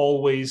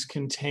always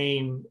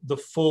contain the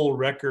full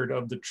record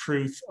of the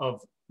truth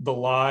of the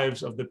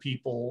lives of the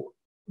people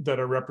that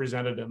are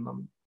represented in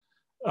them.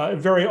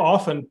 Very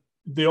often,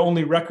 the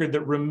only record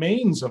that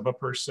remains of a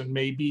person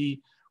may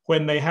be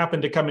when they happen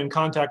to come in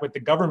contact with the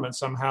government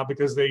somehow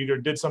because they either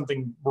did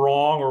something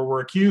wrong or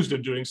were accused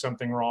of doing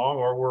something wrong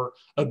or were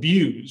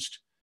abused.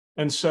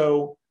 And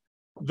so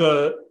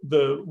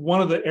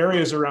one of the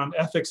areas around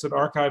ethics that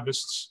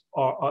archivists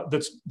are,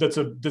 that's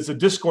a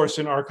discourse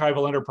in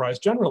archival enterprise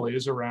generally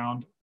is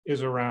around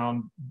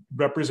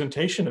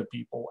representation of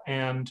people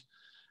and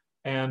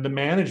the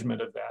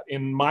management of that.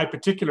 In my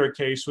particular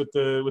case with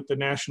the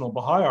National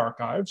Bahá'í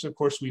Archives, of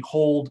course, we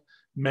hold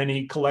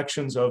many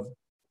collections of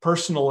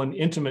personal and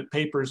intimate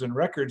papers and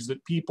records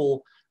that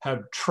people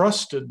have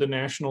trusted the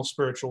National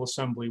Spiritual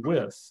Assembly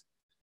with.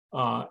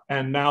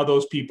 And now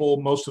those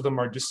people, most of them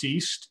are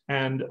deceased,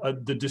 and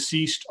the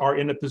deceased are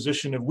in a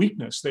position of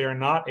weakness. They are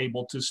not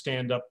able to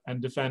stand up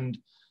and defend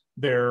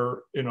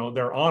their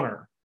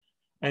honor.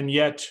 And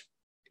yet,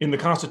 in the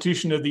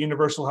Constitution of the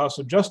Universal House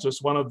of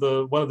Justice, one of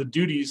the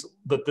duties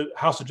that the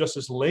House of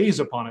Justice lays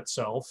upon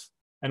itself,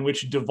 and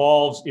which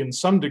devolves in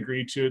some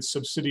degree to its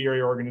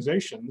subsidiary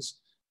organizations,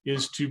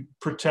 is to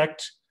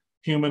protect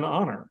human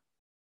honor.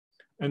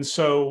 And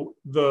so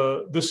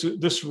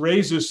this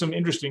raises some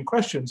interesting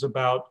questions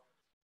about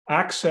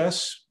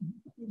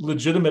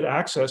legitimate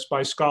access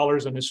by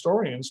scholars and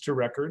historians to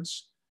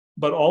records,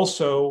 but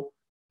also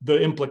the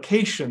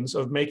implications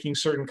of making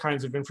certain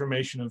kinds of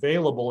information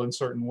available in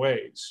certain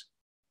ways.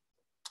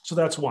 So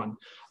that's one.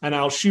 And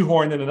I'll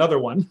shoehorn in another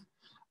one,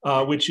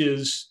 which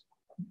is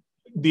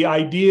the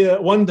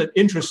idea, one that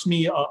interests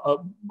me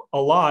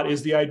a lot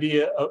is the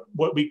idea of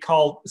what we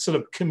call sort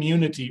of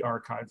community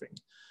archiving,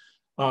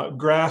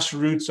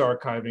 grassroots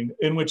archiving,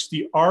 in which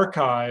the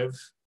archive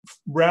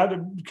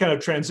rather kind of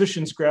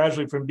transitions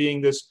gradually from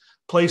being this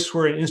place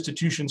where an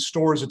institution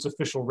stores its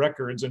official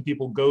records and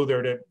people go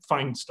there to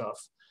find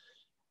stuff,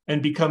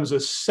 and becomes a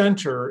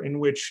center in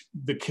which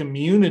the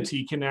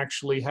community can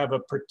actually have a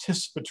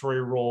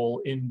participatory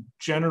role in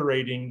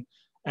generating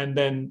and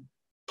then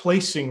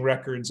placing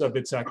records of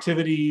its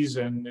activities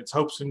and its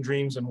hopes and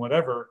dreams and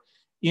whatever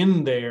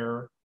in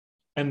there.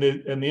 And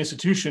the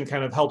institution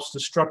kind of helps to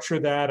structure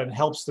that and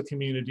helps the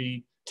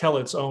community tell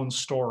its own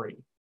story.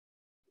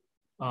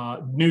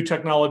 New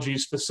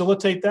technologies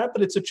facilitate that,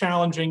 but it's a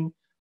challenging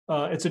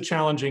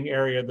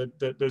area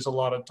that there's a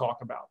lot of talk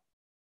about.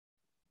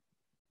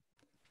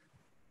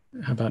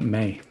 How about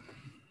May?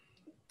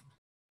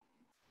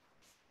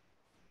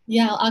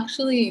 Yeah, I'll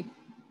actually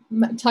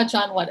touch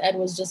on what Ed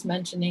was just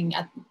mentioning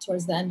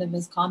towards the end of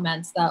his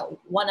comments, that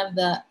one of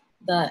the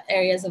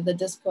areas of the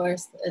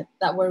discourse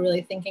that we're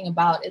really thinking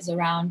about is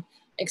around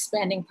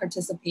expanding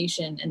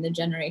participation in the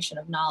generation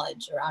of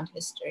knowledge around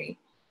history.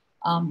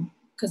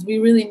 Because we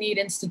really need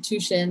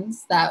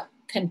institutions that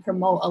can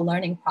promote a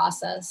learning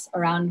process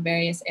around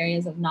various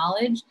areas of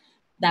knowledge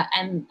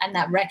and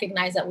that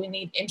recognize that we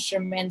need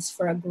instruments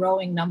for a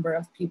growing number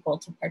of people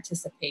to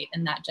participate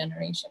in that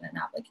generation and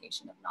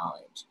application of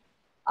knowledge.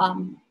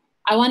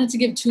 I wanted to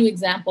give two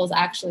examples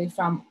actually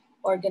from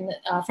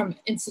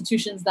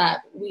institutions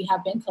that we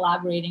have been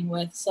collaborating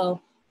with. So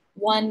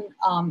one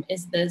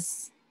is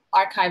this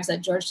archives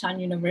at Georgetown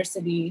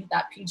University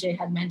that PJ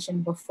had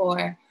mentioned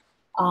before.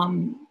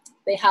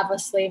 They have a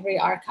slavery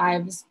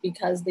archives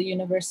because the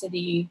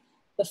university,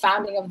 the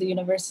founding of the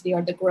university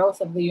or the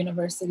growth of the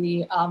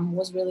university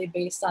was really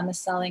based on the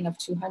selling of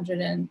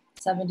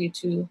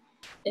 272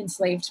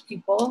 enslaved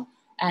people.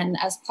 And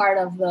as part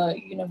of the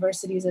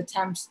university's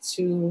attempts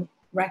to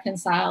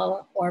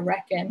reconcile or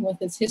reckon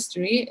with its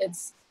history,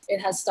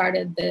 it has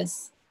started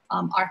this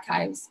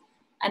archives.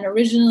 And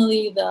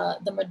originally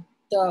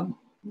the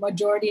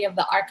majority of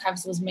the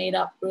archives was made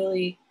up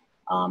really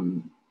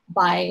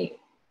by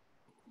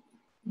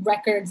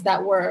records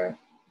that were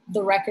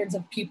the records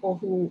of people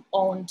who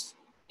owned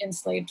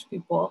enslaved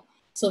people.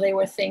 So they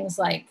were things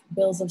like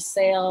bills of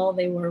sale,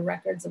 they were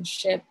records of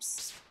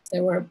ships,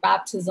 there were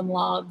baptism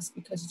logs,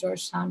 because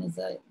Georgetown is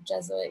a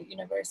Jesuit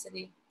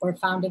university, or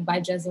founded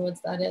by Jesuits,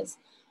 that is.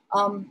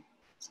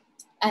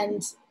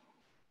 And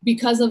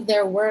because of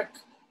their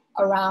work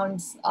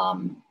around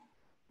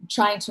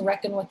trying to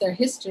reckon with their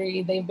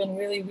history, they've been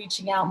really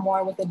reaching out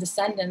more with the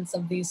descendants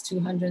of these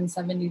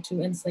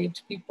 272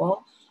 enslaved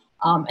people.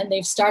 And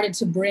they've started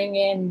to bring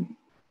in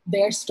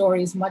their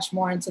stories much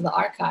more into the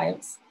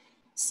archives.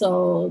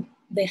 So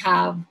they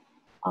have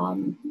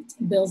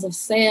bills of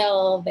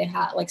sale, they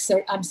have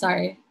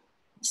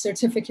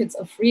certificates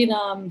of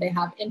freedom, they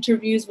have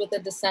interviews with the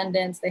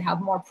descendants, they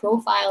have more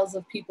profiles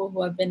of people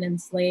who have been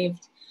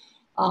enslaved.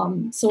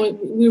 So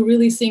we're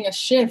really seeing a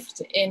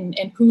shift in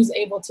who's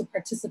able to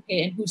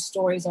participate and whose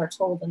stories are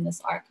told in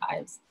this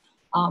archives,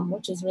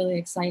 which is really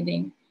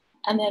exciting.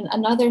 And then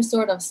another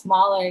sort of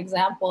smaller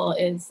example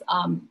is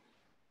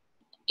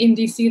in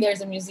DC,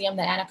 there's a museum,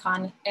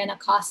 the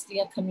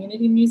Anacostia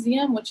Community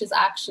Museum, which is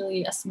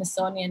actually a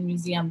Smithsonian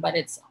museum, but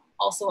it's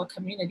also a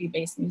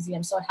community-based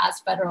museum. So it has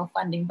federal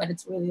funding, but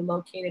it's really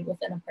located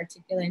within a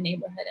particular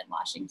neighborhood in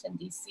Washington,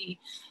 DC.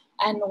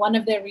 And one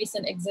of their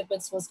recent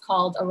exhibits was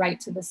called A Right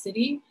to the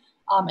City.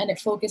 And it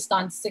focused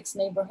on 6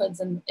 neighborhoods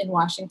in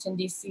Washington,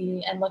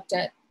 DC, and looked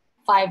at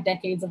 5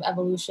 decades of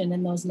evolution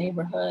in those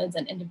neighborhoods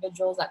and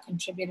individuals that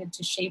contributed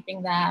to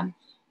shaping them,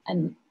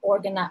 and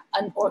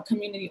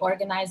community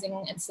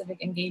organizing and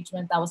civic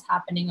engagement that was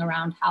happening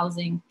around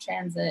housing,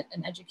 transit,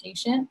 and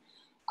education.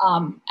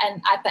 And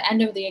at the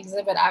end of the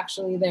exhibit,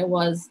 actually, there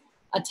was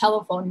a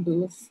telephone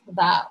booth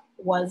that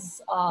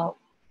was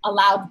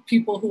allowed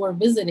people who were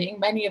visiting,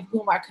 many of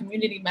whom are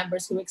community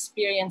members who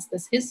experienced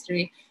this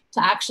history,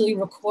 to actually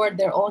record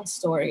their own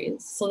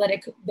stories so that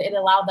it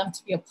allowed them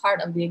to be a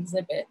part of the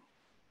exhibit.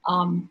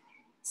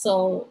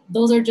 So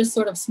those are just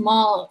sort of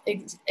small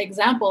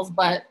examples,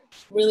 but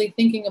really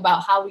thinking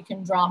about how we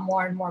can draw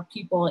more and more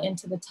people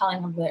into the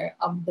telling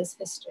of this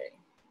history.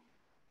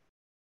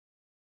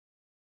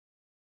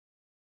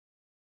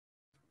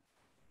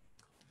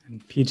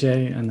 And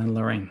PJ, and then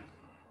Lorraine.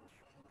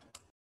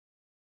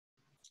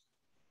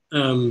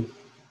 I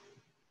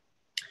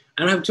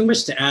don't have too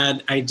much to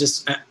add. I'll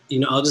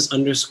just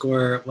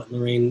underscore what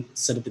Lorraine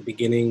said at the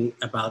beginning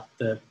about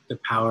the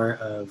power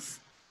of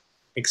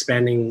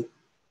expanding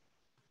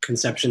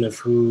conception of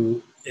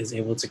who is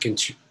able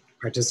to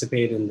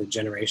participate in the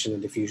generation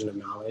and diffusion of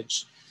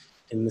knowledge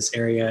in this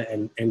area.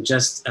 And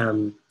just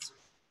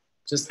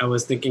I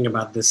was thinking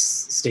about this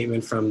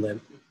statement from the,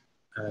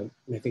 I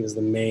think it was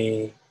the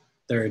May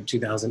 3rd,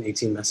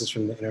 2018 message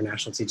from the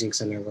International Teaching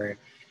Center, where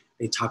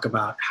they talk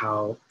about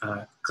how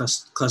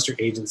cluster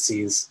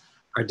agencies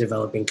are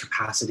developing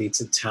capacity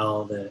to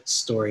tell the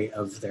story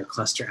of their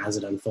cluster as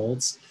it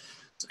unfolds.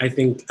 I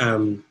think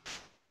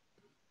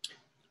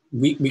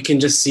we can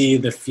just see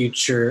the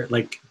future,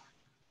 like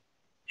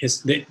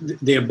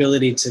the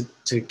ability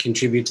to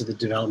contribute to the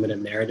development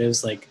of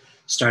narratives, like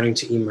starting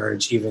to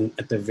emerge even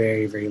at the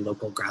very, very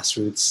local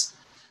grassroots.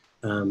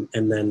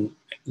 And then,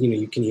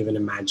 you can even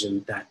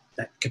imagine that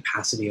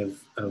capacity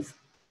of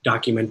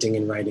documenting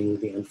and writing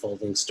the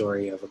unfolding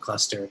story of a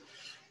cluster,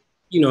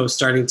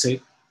 starting to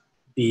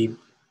be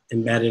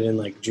embedded in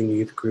like junior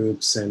youth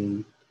groups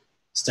and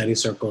study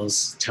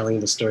circles, telling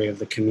the story of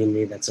the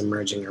community that's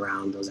emerging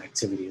around those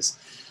activities.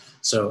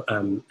 So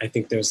I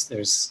think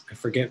there's, I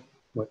forget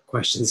what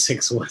question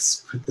 6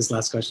 was, what this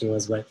last question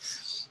was, but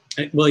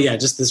well, yeah,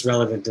 just this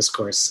relevant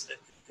discourse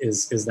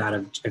is that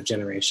of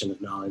generation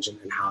of knowledge and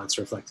how it's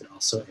reflected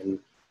also in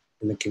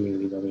the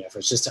community building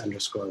efforts, just to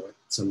underscore what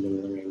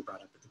something Lorraine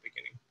brought up at the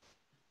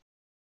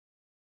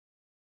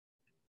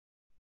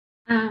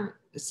beginning.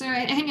 So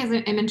I think, as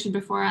I mentioned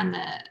before, on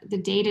the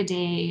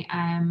day-to-day,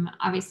 I'm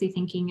obviously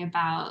thinking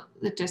about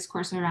the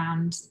discourse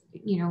around,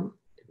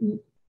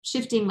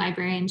 shifting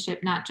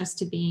librarianship, not just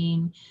to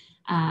being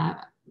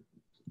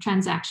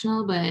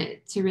transactional,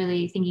 but to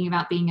really thinking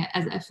about being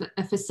as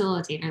a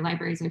facilitator.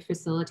 Libraries are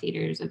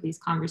facilitators of these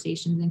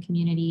conversations in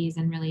communities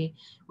and really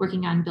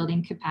working on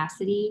building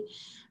capacity.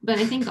 But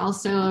I think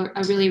also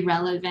a really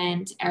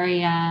relevant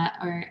area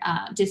or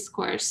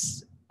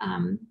discourse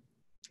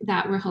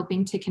that we're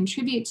hoping to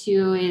contribute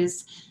to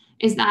is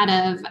that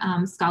of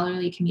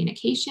scholarly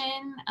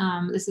communication.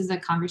 This is a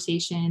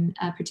conversation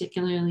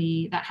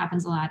particularly that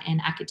happens a lot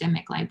in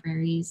academic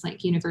libraries,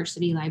 like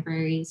university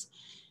libraries.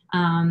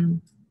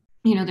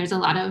 There's a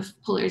lot of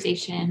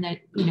polarization that,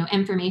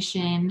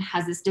 information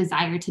has this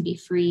desire to be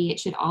free.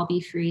 It should all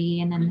be free.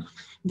 And then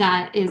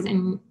that is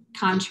in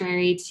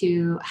contrary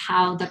to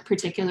how the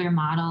particular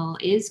model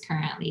is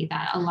currently,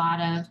 that a lot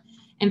of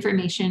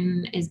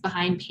information is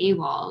behind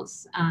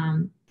paywalls.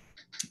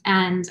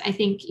 And I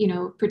think,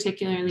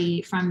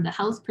 particularly from the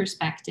health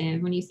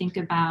perspective, when you think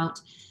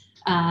about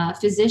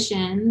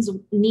physicians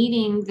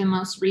needing the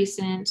most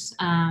recent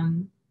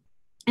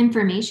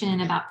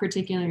information about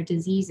particular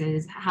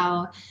diseases,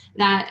 how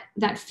that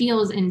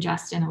feels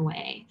unjust in a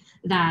way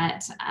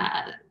that,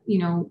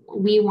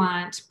 we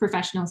want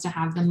professionals to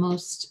have the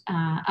most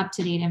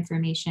up-to-date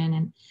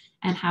information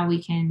and how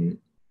we can,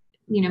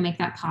 make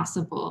that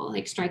possible,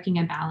 like striking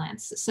a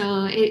balance.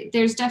 So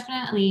there's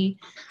definitely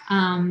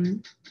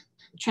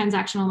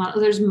transactional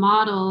models. There's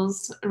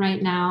models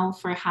right now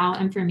for how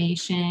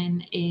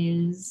information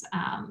is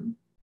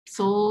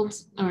sold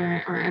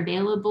or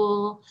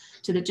available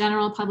to the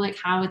general public,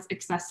 how it's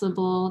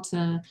accessible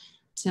to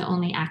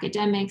only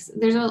academics.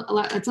 There's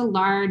it's a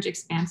large,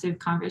 expansive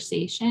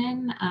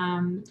conversation,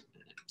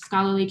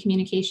 scholarly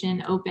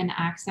communication, open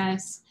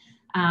access,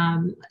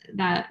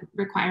 that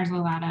requires a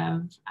lot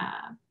of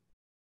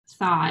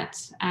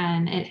thought,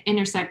 and it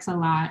intersects a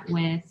lot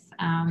with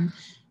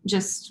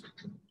just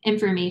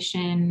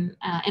information,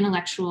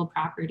 intellectual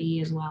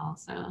property as well.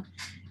 So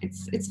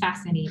it's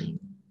fascinating.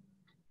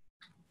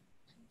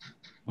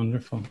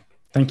 Wonderful.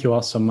 Thank you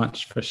all so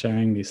much for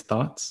sharing these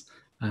thoughts.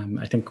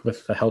 I think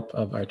with the help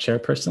of our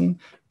chairperson,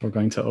 we're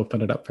going to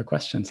open it up for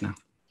questions now.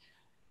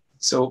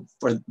 So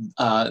for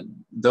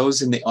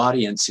those in the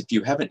audience, if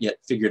you haven't yet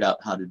figured out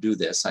how to do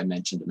this, I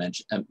meant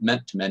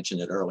to mention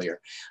it earlier.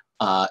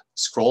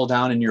 Scroll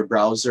down in your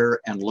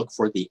browser and look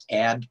for the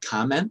Add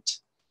Comment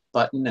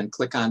button and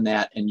click on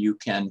that, and you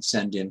can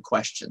send in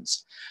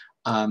questions.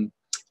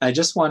 I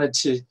just wanted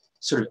to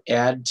sort of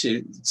add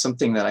to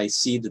something that I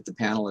see that the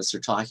panelists are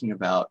talking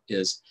about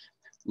is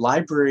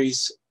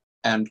libraries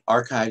and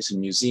archives and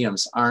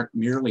museums aren't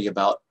merely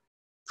about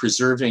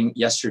preserving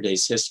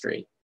yesterday's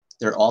history.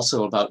 They're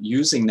also about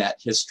using that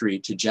history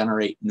to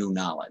generate new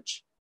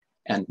knowledge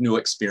and new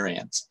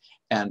experience.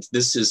 And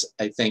this is,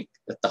 I think,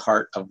 at the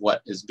heart of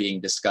what is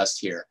being discussed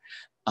here.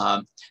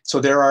 So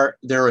there are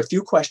a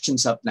few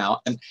questions up now,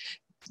 and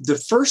the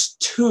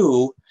first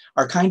two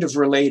are kind of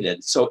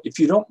related. So if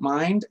you don't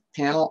mind,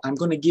 panel, I'm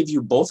going to give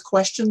you both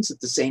questions at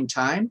the same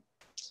time.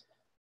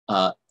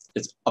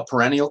 It's a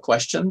perennial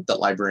question that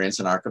librarians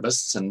and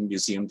archivists and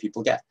museum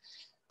people get.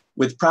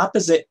 With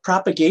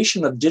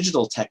propagation of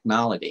digital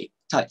technology,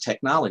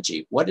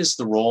 what is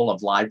the role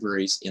of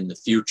libraries in the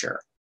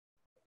future?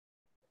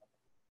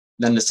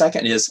 Then the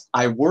second is,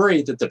 I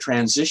worry that the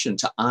transition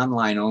to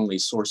online-only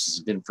sources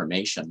of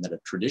information that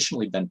have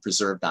traditionally been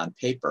preserved on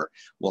paper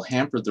will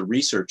hamper the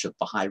research of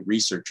Baha'i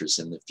researchers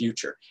in the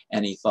future.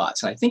 Any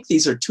thoughts? And I think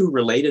these are two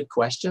related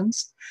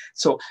questions.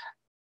 So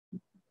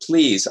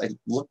please, I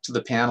look to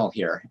the panel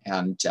here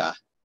and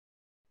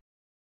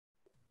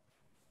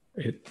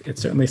It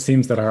certainly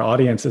seems that our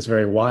audience is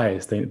very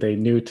wise. They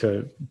knew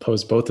to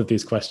pose both of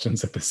these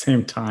questions at the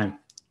same time.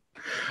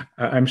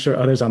 I'm sure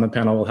others on the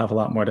panel will have a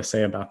lot more to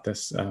say about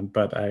this,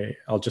 but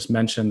I'll just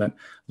mention that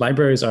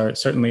libraries are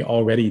certainly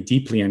already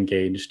deeply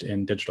engaged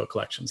in digital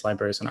collections,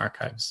 libraries and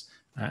archives,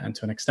 and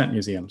to an extent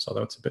museums,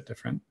 although it's a bit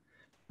different.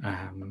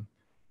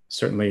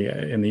 Certainly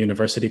in the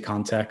university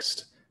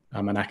context,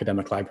 an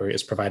academic library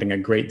is providing a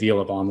great deal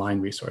of online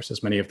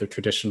resources. Many of the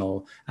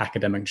traditional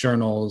academic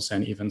journals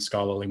and even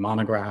scholarly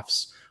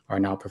monographs are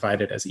now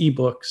provided as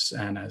ebooks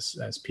and as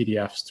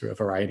PDFs through a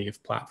variety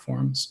of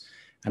platforms.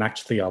 And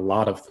actually a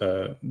lot of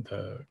the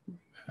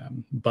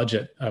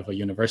budget of a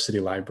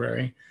university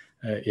library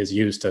is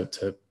used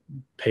to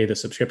pay the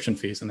subscription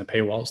fees and the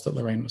paywalls that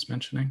Lorraine was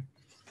mentioning.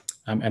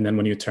 And then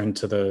when you turn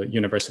to the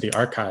university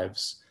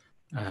archives,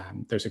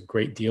 there's a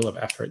great deal of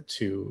effort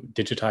to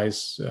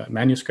digitize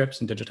manuscripts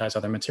and digitize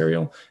other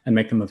material and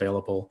make them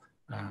available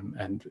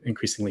and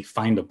increasingly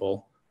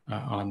findable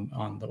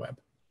on the web.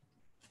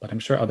 But I'm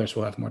sure others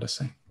will have more to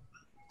say.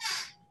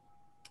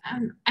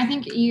 I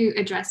think you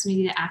addressed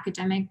maybe the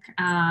academic,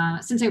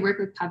 since I work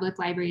with public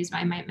libraries,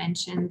 I might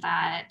mention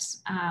that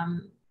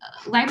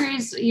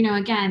libraries,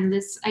 again,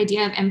 this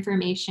idea of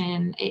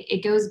information,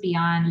 it goes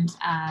beyond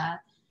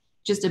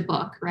just a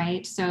book,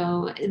 right?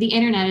 So the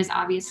internet is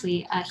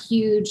obviously a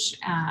huge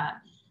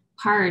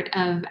part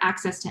of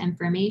access to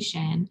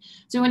information.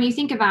 So when you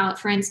think about,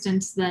 for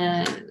instance,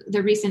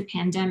 the recent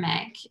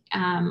pandemic,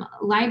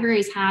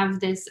 libraries have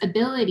this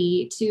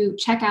ability to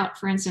check out,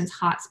 for instance,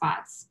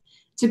 hotspots,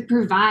 to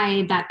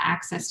provide that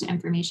access to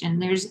information.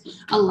 There's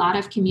a lot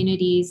of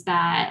communities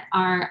that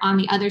are on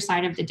the other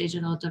side of the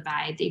digital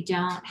divide. They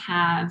don't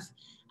have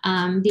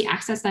the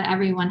access that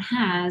everyone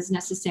has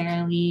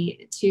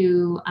necessarily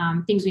to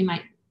things we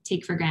might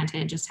take for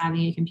granted, just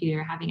having a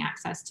computer, having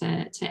access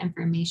to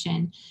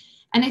information.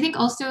 And I think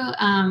also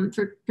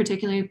for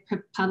particularly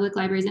public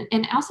libraries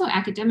and also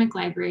academic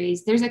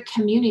libraries, there's a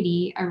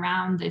community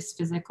around this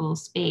physical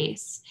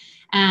space.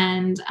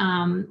 And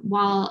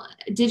while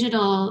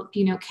digital,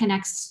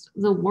 connects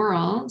the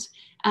world,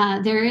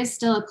 there is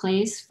still a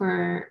place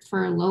for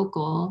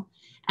local.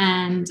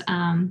 And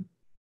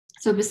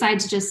so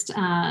besides just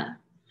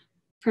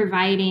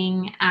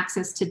providing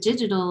access to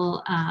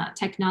digital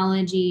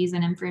technologies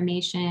and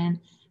information,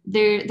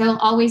 there'll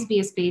always be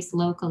a space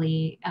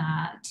locally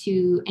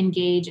to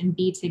engage and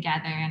be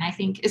together. And I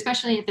think,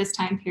 especially at this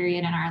time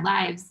period in our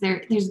lives,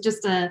 there's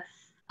just a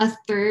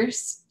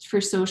thirst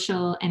for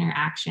social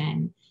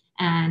interaction.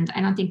 And I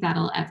don't think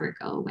that'll ever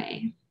go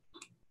away.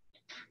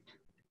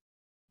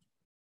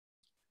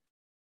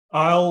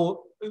 Lev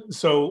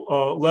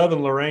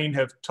and Lorraine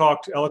have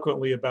talked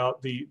eloquently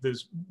about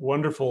these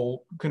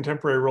wonderful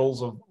contemporary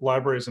roles of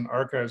libraries and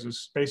archives as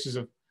spaces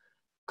of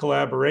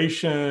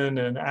collaboration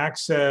and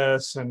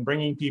access and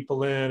bringing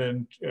people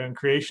in and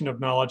creation of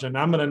knowledge. And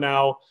I'm going to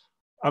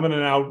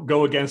now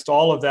go against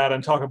all of that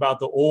and talk about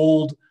the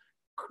old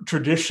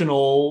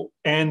traditional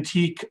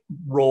antique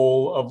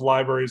role of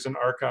libraries and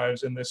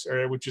archives in this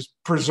area, which is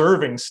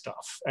preserving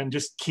stuff and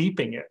just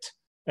keeping it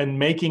and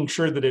making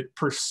sure that it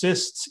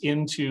persists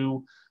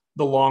into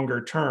the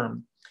longer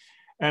term.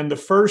 And the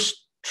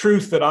first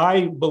truth that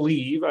I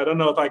believe, I don't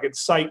know if I could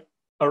cite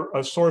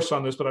a source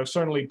on this, but I've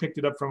certainly picked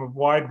it up from a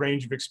wide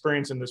range of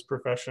experience in this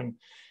profession,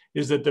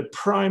 is that the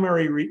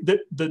primary,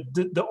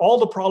 all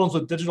the problems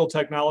with digital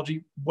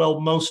technology, well,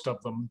 most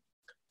of them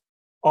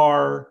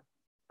are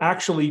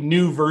actually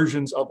new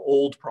versions of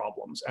old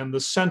problems. And the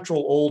central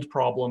old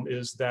problem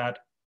is that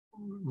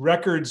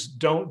records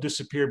don't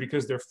disappear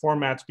because their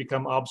formats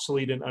become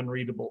obsolete and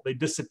unreadable. They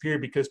disappear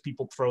because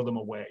people throw them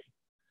away.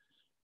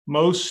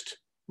 Most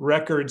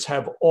records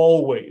have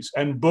always,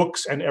 and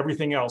books and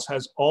everything else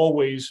has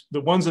always,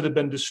 the ones that have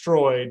been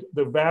destroyed,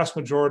 the vast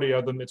majority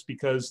of them, it's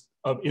because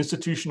of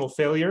institutional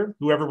failure.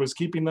 Whoever was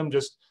keeping them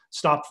just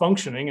stopped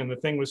functioning and the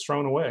thing was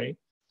thrown away.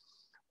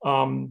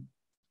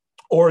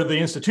 Or the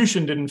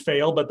institution didn't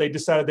fail, but they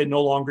decided they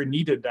no longer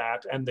needed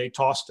that and they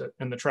tossed it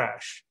in the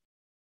trash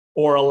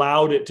or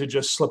allowed it to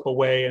just slip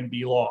away and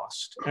be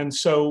lost. And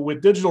so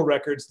with digital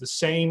records, the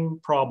same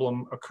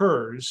problem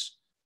occurs,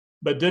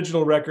 but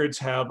digital records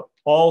have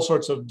all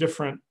sorts of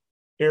different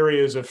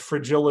areas of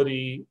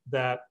fragility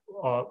that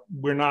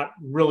we're not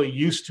really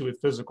used to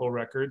with physical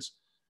records.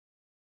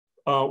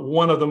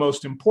 One of the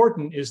most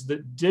important is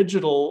that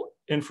digital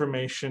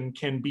information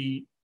can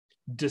be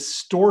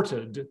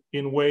distorted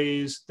in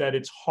ways that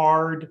it's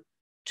hard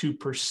to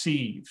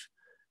perceive.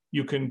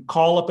 You can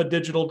call up a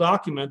digital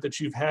document that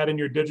you've had in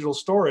your digital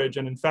storage,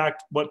 and in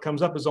fact, what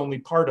comes up is only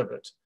part of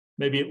it.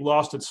 Maybe it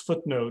lost its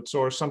footnotes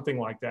or something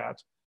like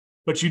that,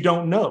 but you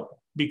don't know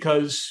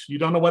because you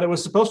don't know what it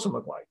was supposed to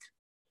look like.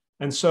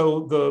 And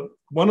so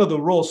one of the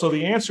roles, so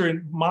the answer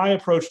in my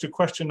approach to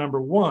question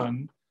number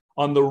one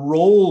on the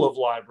role of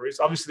libraries,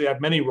 obviously they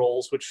have many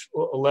roles, which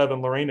Lev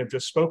and Lorraine have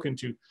just spoken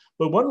to,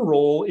 but one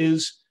role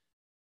is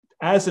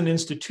as an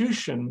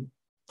institution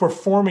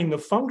performing the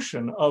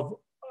function of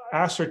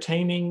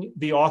ascertaining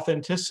the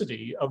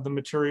authenticity of the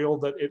material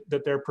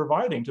that they're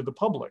providing to the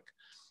public.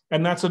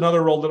 And that's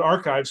another role that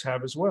archives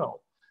have as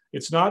well.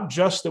 It's not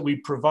just that we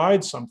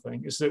provide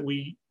something, it's that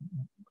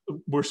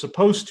we're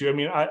supposed to. I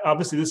mean,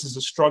 obviously this is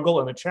a struggle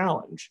and a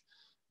challenge,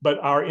 but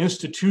our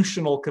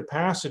institutional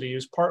capacity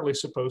is partly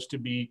supposed to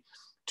be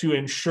to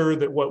ensure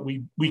that what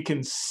we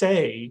can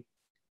say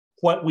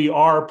what we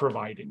are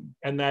providing,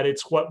 and that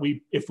it's what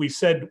if we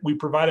said we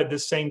provided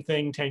this same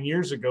thing 10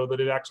 years ago,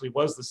 that it actually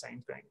was the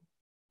same thing.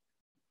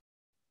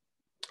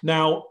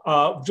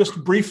 Now,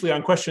 just briefly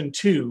on question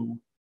two,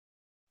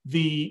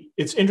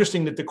 it's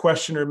interesting that the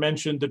questioner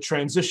mentioned the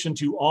transition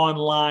to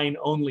online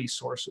only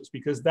sources,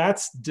 because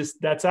that's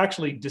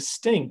actually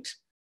distinct.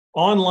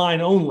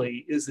 Online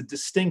only is a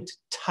distinct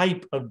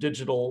type of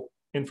digital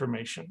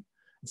information.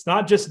 It's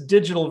not just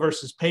digital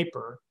versus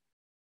paper,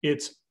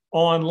 it's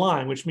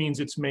online, which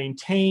means it's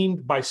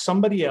maintained by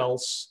somebody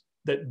else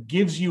that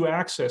gives you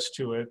access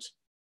to it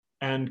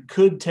and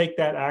could take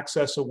that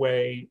access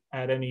away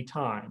at any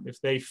time.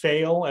 If they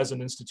fail as an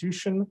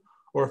institution,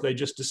 or if they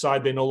just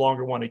decide they no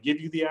longer want to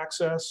give you the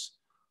access,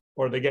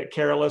 or they get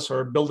careless, or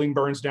a building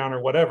burns down,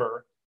 or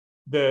whatever.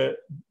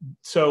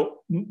 So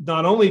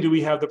not only do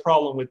we have the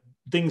problem with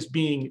things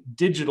being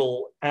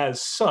digital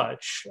as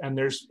such, and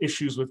there's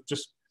issues with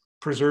just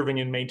preserving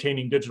and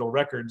maintaining digital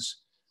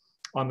records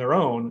on their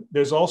own,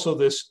 there's also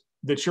this,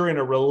 that you're in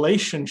a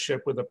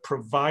relationship with a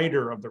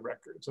provider of the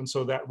records. And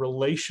so that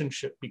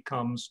relationship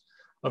becomes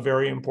a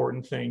very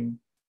important thing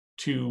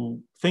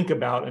to think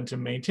about and to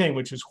maintain,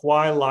 which is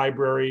why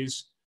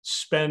libraries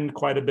spend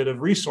quite a bit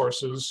of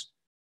resources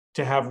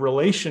to have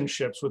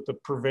relationships with the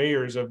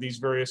purveyors of these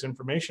various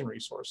information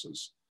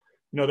resources.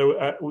 You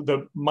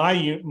know,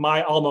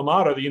 my alma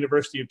mater, the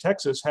University of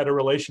Texas, had a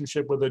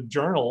relationship with a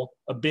journal,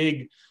 a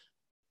big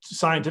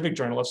scientific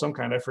journal of some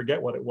kind, I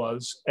forget what it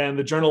was, and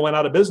the journal went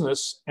out of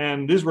business.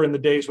 And these were in the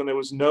days when there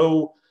was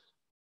no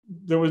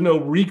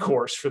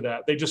recourse for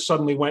that. They just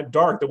suddenly went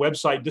dark. The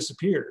website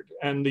disappeared.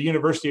 And the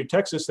University of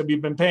Texas said,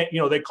 we've been paying, you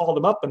know, they called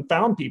them up and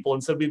found people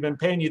and said, we've been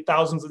paying you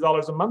thousands of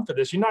dollars a month for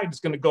this. You're not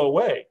just going to go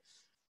away.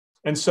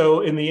 And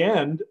so in the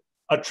end,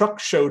 a truck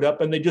showed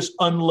up and they just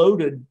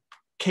unloaded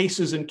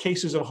cases and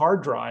cases of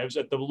hard drives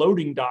at the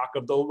loading dock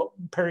of the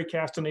Perry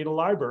Castaneda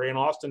Library in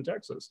Austin,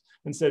 Texas,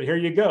 and said, here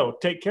you go,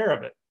 take care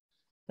of it.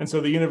 And so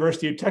the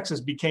University of Texas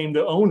became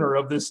the owner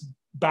of this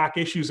back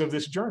issues of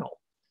this journal.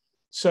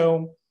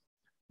 So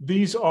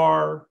these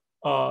are,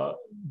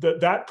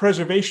 that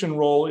preservation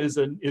role is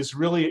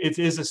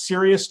a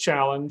serious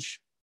challenge.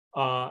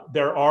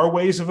 There are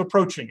ways of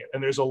approaching it,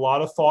 and there's a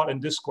lot of thought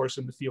and discourse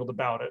in the field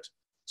about it.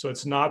 So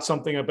it's not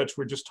something I bet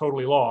we're just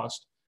totally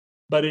lost,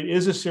 but it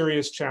is a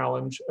serious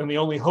challenge. And the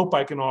only hope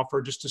I can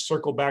offer, just to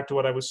circle back to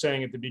what I was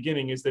saying at the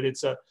beginning, is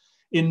that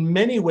in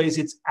many ways,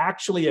 it's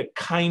actually a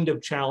kind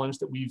of challenge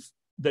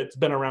that's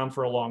been around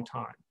for a long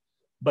time,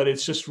 but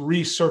it's just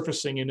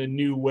resurfacing in a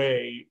new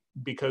way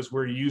because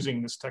we're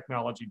using this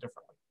technology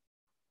differently.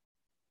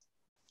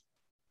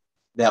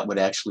 That would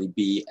actually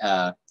be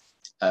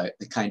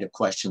the kind of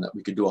question that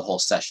we could do a whole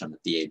session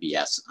at the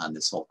ABS on,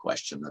 this whole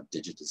question of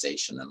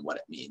digitization and what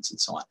it means and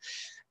so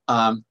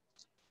on.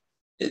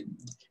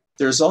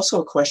 There's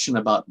also a question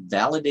about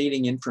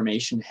validating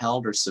information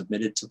held or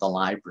submitted to the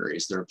library.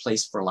 Is there a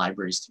place for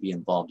libraries to be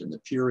involved in the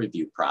peer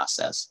review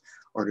process,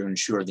 or to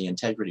ensure the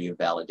integrity of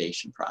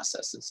validation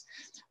processes.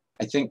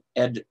 I think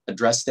Ed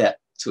addressed that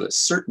to a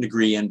certain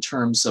degree in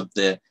terms of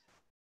the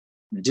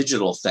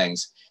digital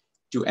things.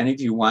 Do any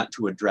of you want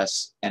to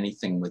address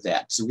anything with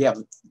that? So we have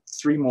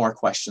 3 more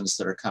questions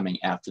that are coming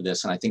after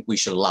this, and I think we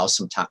should allow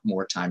some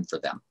more time for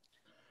them.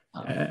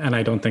 And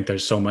I don't think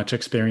there's so much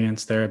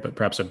experience there, but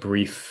perhaps a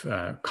brief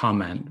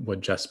comment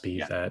would just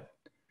be that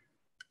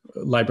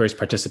libraries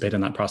participate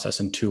in that process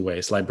in 2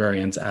 ways.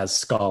 Librarians as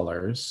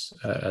scholars,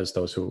 as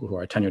those who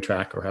are tenure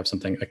track or have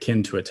something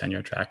akin to a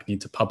tenure track,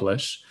 need to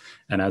publish.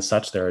 And as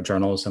such, there are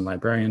journals in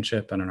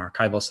librarianship and in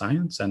archival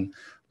science, and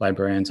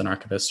librarians and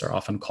archivists are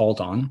often called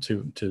on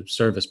to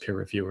serve as peer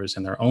reviewers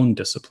in their own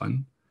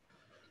discipline.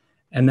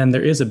 And then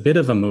there is a bit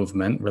of a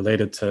movement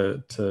related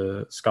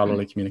to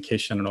scholarly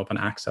communication and open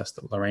access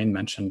that Lorraine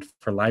mentioned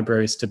for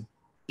libraries to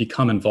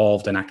become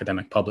involved in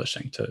academic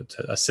publishing, to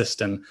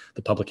assist in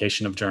the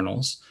publication of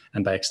journals.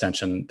 And by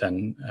extension,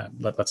 then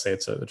let's say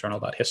it's a journal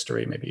about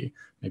history, maybe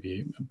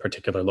a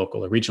particular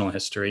local or regional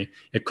history.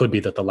 It could be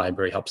that the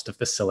library helps to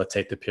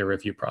facilitate the peer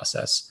review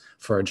process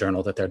for a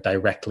journal that they're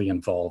directly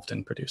involved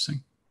in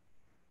producing.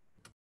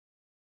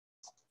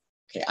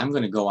 Okay, I'm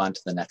going to go on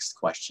to the next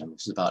question,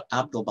 which is about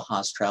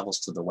Abdu'l-Bahá's travels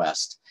to the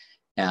West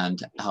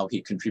and how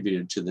he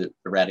contributed to the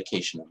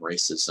eradication of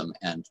racism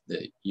and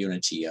the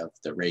unity of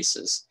the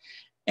races.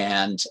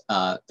 And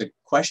the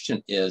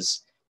question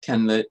is,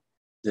 can the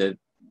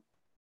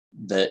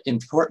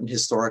important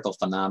historical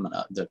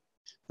phenomena, the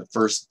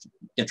first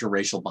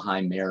interracial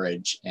Baha'i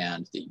marriage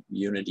and the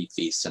unity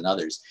feasts and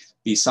others,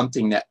 be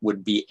something that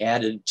would be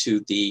added to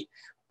the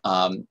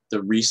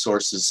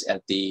resources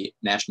at the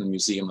National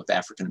Museum of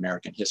African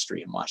American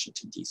History in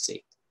Washington,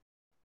 D.C.?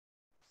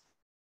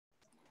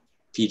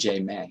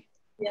 PJ May.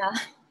 Yeah,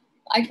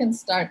 I can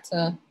start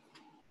to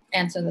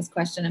answer this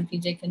question and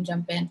PJ can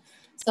jump in.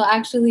 So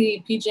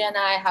actually, PJ and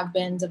I have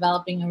been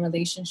developing a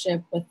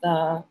relationship with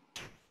the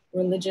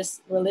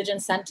Religion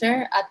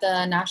Center at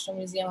the National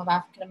Museum of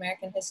African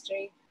American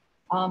History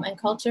and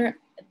Culture.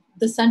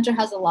 The center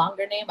has a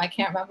longer name. I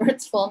can't remember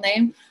its full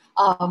name,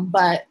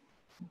 but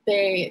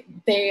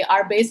they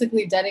are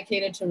basically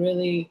dedicated to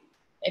really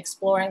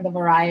exploring the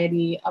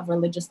variety of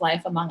religious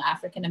life among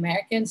African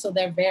Americans. So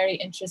they're very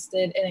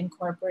interested in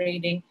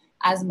incorporating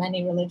as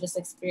many religious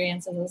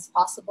experiences as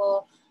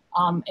possible,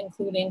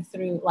 including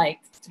through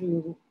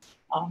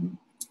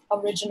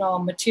original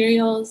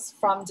materials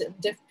from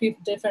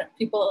different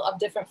people of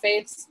different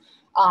faiths,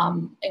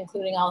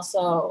 including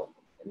also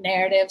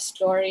narrative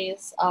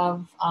stories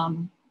of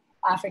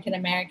African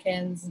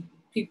Americans,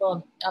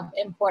 people of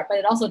import, but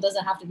it also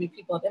doesn't have to be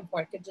people of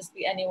import. It could just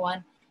be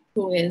anyone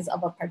who is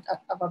of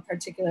a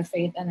particular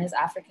faith and is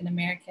African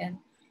American.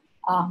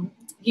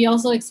 He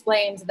also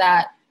explained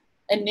that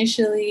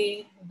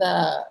initially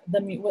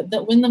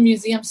when the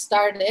museum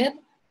started,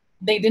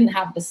 they didn't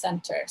have the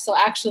center. So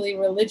actually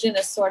religion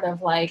is sort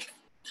of like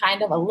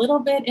kind of a little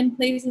bit in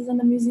places in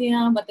the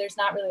museum, but there's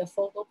not really a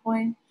focal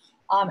point.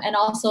 And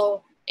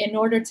also in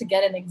order to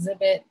get an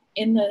exhibit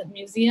in the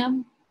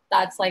museum,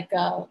 that's like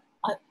a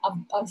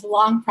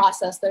long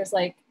process. There's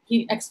like,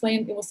 he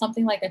explained it was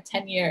something like a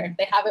 10-year,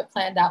 they have it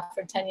planned out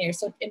for 10 years.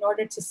 So in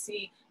order to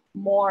see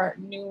more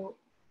new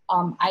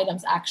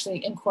items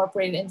actually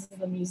incorporated into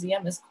the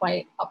museum is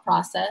quite a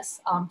process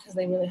because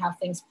they really have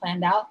things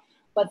planned out.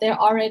 But there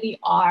already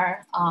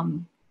are,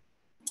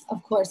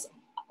 of course,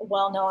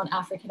 well-known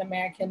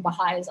African-American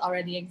Baha'is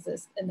already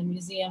exist in the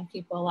museum.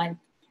 People like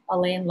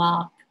Elaine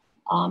Locke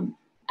and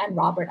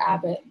Robert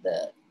Abbott,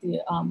 the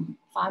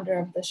founder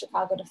of the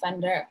Chicago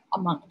Defender,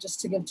 just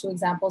to give 2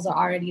 examples, are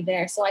already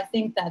there. So I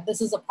think that this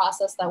is a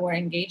process that we're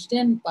engaged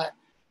in, but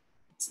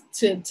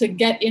to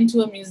get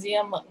into a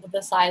museum with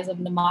the size of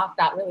Namak,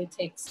 that really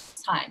takes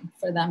time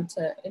for them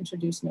to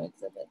introduce new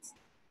exhibits.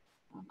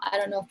 I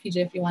don't know, PJ,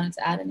 if you wanted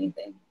to add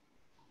anything.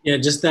 Yeah,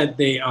 just that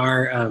they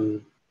are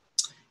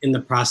in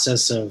the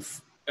process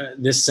of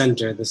this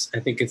center, I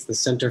think it's the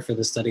Center for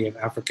the Study of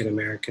African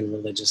American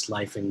Religious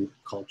Life and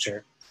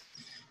Culture,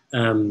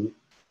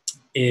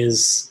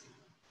 is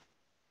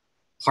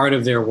part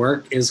of their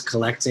work is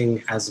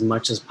collecting as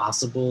much as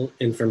possible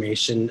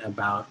information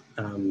about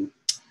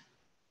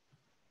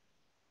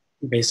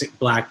basic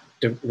Black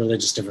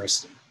religious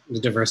diversity, the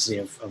diversity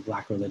of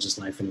Black religious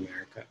life in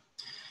America.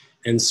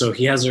 And so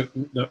he has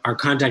our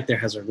contact there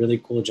has a really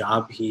cool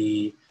job.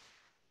 He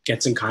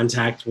gets in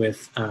contact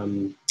with,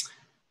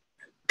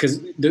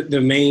 because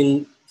the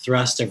main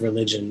thrust of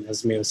religion,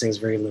 as May was saying, is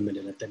very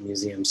limited at that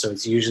museum. So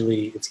it's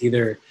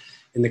either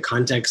in the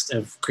context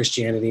of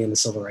Christianity and the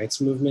civil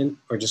rights movement,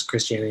 or just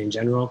Christianity in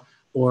general,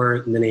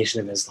 or the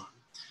Nation of Islam.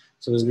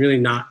 So there's really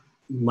not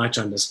much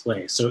on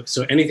display. So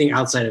anything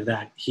outside of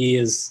that, he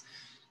is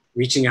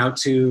reaching out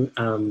to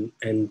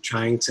and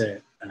trying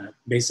to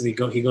basically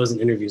he goes and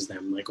interviews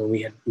them. Like when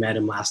we had met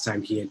him last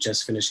time, he had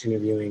just finished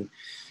interviewing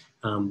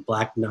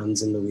Black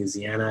nuns in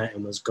Louisiana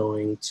and was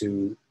going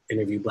to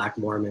interview Black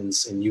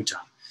Mormons in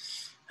Utah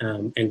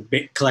and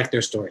collect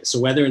their stories. So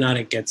whether or not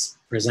it gets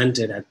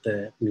presented at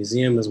the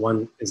museum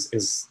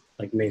is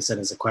like May said,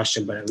 is a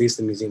question, but at least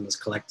the museum is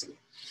collecting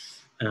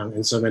it.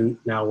 And so then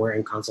now we're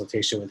in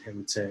consultation with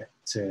him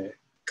to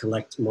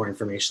collect more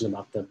information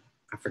about the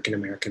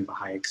African-American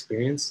Baha'i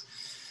experience.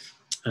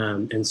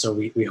 And so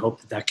we hope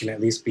that that can at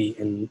least be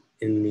in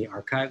the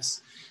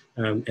archives.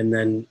 And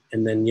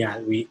then yeah,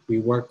 we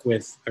work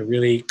with a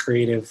really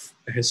creative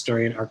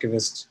historian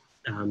archivist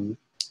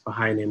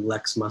Baha'i named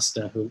Lex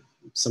Musta, who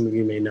some of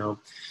you may know.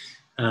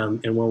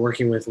 And we're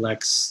working with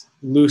Lex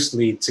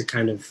loosely to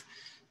kind of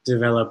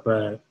develop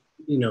a,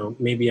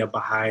 maybe a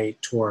Baha'i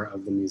tour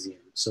of the museum,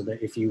 so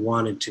that if you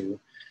wanted to,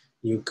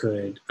 you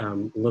could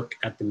look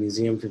at the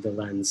museum through the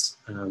lens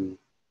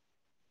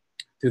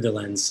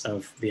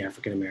of the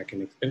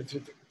African-American,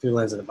 through the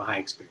lens of the Baha'i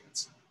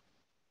experience.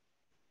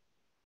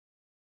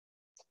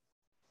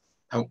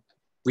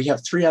 We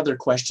have 3 other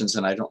questions,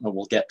 and I don't know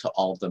we'll get to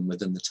all of them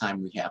within the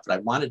time we have, but I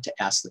wanted to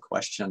ask the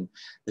question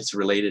that's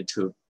related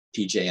to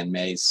PJ and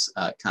May's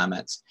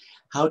comments.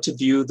 How to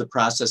view the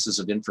processes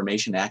of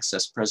information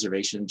access,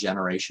 preservation,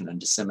 generation, and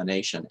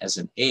dissemination as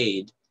an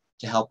aid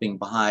to helping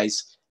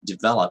Baha'is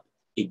develop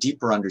a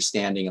deeper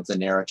understanding of the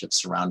narrative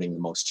surrounding the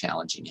most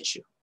challenging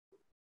issue.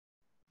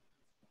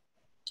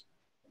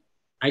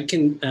 I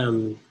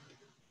can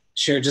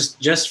share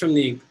just from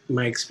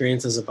my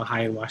experience as a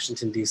Baha'i in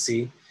Washington,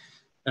 D.C.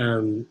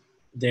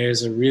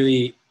 There's a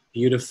really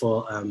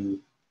beautiful,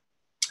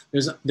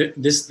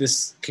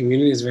 this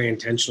community is very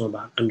intentional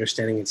about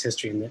understanding its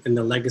history, and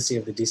the legacy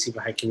of the DC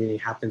Baha'i community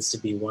happens to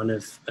be one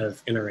of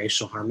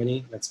interracial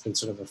harmony. That's been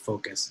sort of a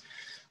focus.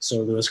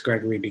 So Louis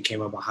Gregory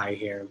became a Baha'i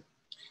here.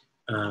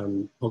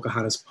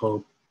 Pocahontas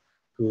Pope,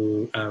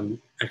 who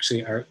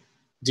actually our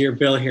dear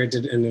Bill here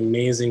did an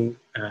amazing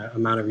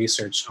amount of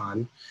research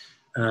on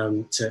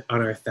to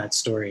unearth that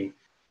story,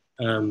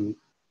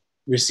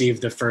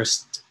 received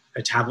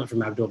a tablet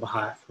from Abdul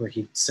Baha, where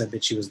he said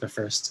that she was the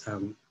first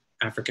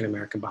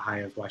African-American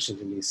Baha'i of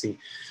Washington, D.C.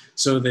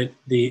 So that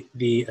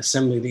the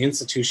assembly, the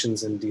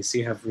institutions in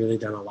D.C. have really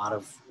done a lot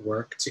of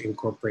work to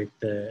incorporate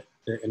the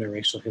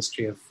interracial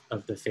history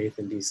of the faith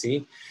in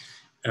D.C.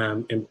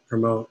 And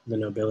promote the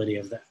nobility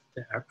of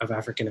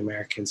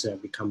African-Americans who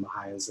have become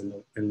Baha'is,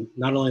 and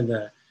not only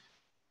the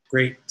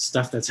great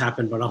stuff that's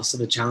happened, but also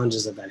the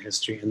challenges of that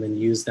history, and then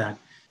use that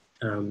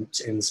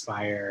to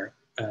inspire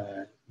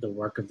the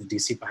work of the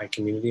DC Baha'i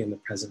community in the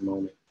present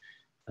moment.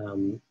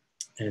 And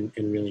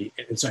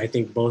so I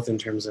think both in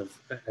terms of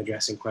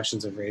addressing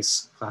questions of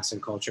race, class,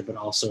 and culture, but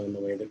also in the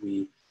way that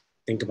we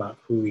think about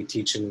who we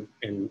teach and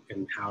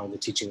how the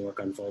teaching work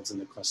unfolds in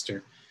the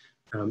cluster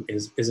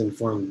is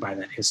informed by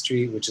that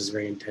history, which is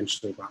very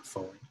intentionally brought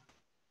forward.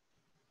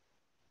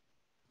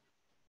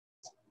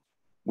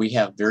 We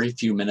have very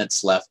few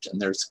minutes left, and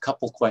there's a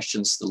couple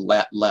questions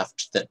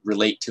left that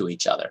relate to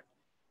each other.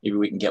 Maybe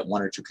we can get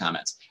 1 or 2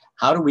 comments.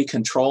 How do we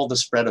control the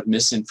spread of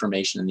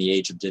misinformation in the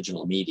age of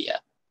digital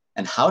media?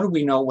 And how do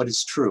we know what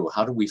is true?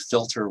 How do we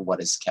filter what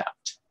is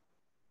kept?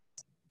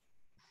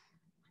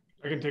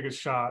 I can take a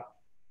shot.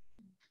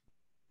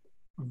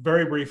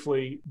 Very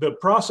briefly, the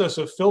process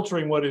of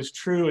filtering what is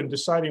true and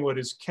deciding what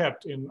is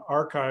kept in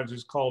archives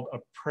is called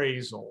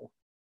appraisal.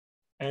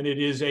 And it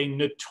is a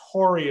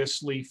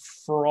notoriously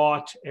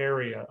fraught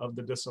area of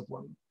the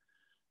discipline.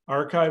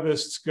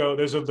 Archivists go,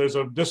 there's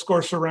a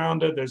discourse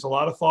around it, there's a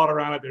lot of thought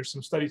around it, there's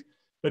some studies,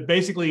 but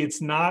basically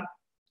it's not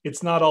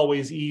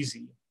always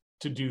easy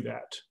to do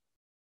that.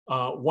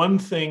 One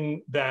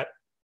thing that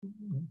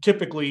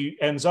typically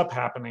ends up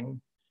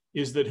happening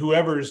is that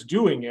whoever's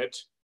doing it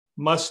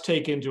must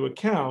take into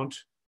account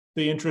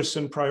the interests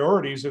and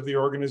priorities of the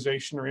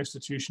organization or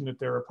institution that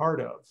they're a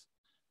part of.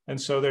 And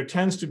so there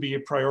tends to be a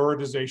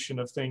prioritization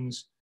of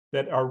things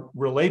that are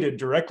related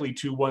directly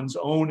to one's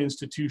own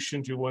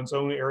institution, to one's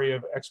own area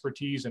of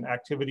expertise and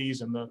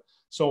activities and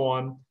so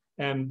on.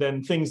 And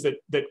then things that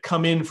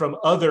come in from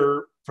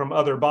other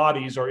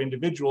bodies or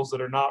individuals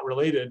that are not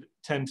related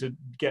tend to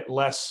get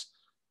less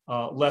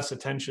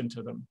attention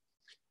to them.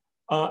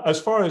 As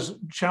far as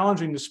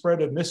challenging the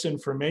spread of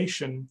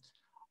misinformation,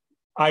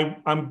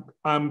 I'm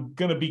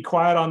going to be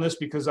quiet on this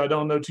because I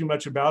don't know too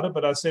much about it,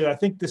 but I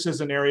think this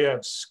is an area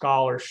of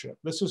scholarship.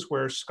 This is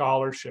where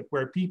scholarship,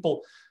 where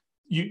people,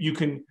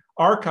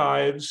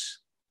 archives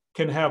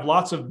can have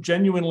lots of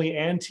genuinely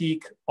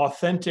antique,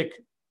 authentic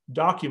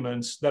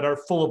documents that are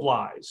full of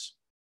lies,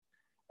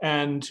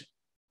 and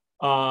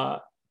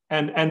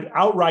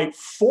outright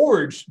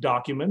forged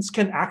documents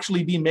can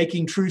actually be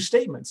making true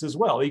statements as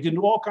well. You can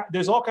do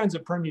there's all kinds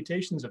of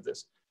permutations of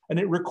this. And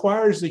it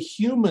requires the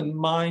human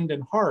mind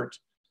and heart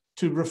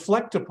to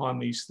reflect upon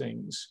these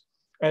things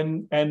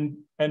and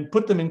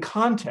put them in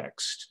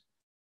context.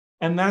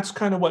 And that's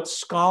kind of what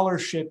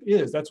scholarship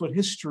is. That's what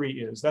history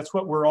is. That's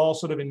what we're all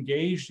sort of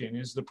engaged in,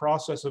 is the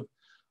process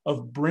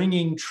of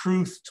bringing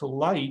truth to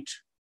light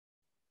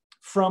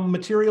from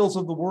materials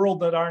of the world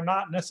that are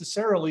not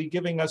necessarily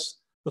giving us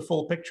the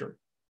full picture.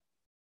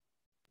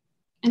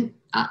 And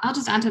I'll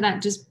just add to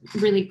that just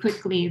really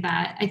quickly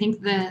that I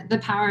think the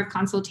power of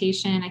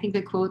consultation, I think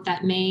the quote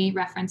that May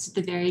referenced at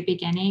the very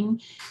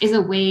beginning is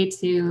a way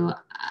to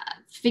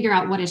figure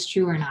out what is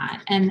true or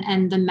not.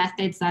 And the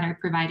methods that are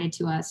provided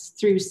to us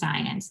through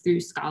science, through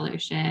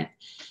scholarship,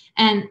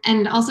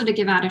 And also to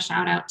give out a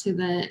shout out to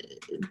the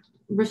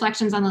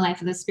Reflections on the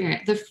Life of the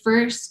Spirit. The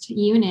first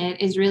unit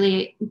is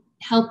really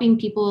helping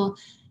people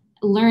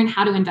learn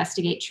how to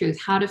investigate truth,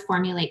 how to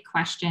formulate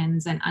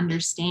questions and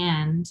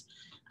understand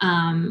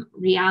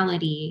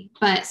reality.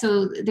 But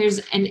so there's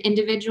an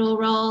individual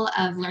role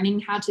of learning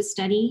how to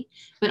study,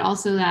 but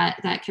also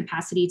that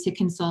capacity to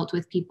consult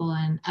with people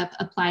and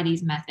apply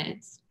these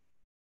methods.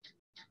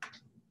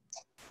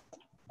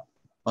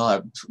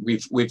 Well,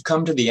 we've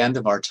come to the end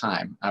of our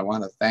time. I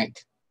want to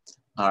thank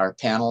our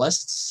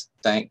panelists,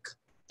 thank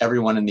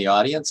everyone in the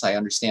audience. I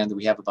understand that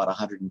we have about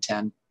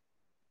 110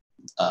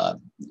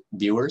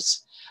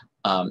 viewers.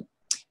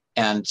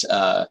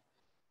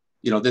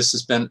 You know, this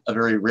has been a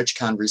very rich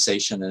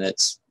conversation, and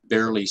it's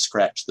barely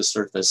scratched the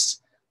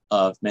surface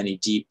of many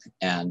deep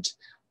and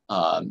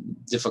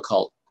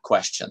difficult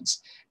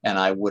questions. And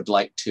I would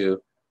like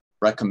to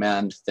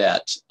recommend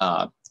that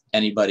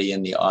anybody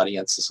in the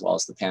audience, as well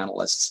as the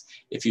panelists,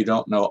 if you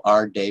don't know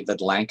R. David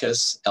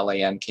Lankes,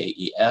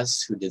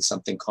 Lankes, who did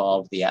something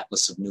called the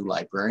Atlas of New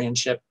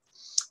Librarianship,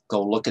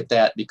 go look at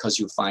that, because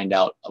you'll find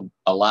out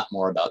a lot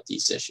more about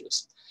these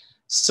issues.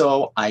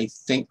 So I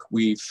think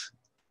we've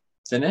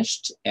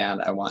finished,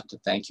 and I want to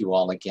thank you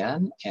all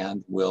again,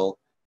 and we'll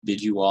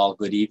bid you all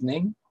good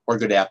evening or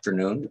good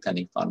afternoon,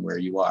 depending on where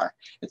you are.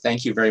 And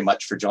thank you very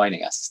much for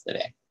joining us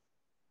today.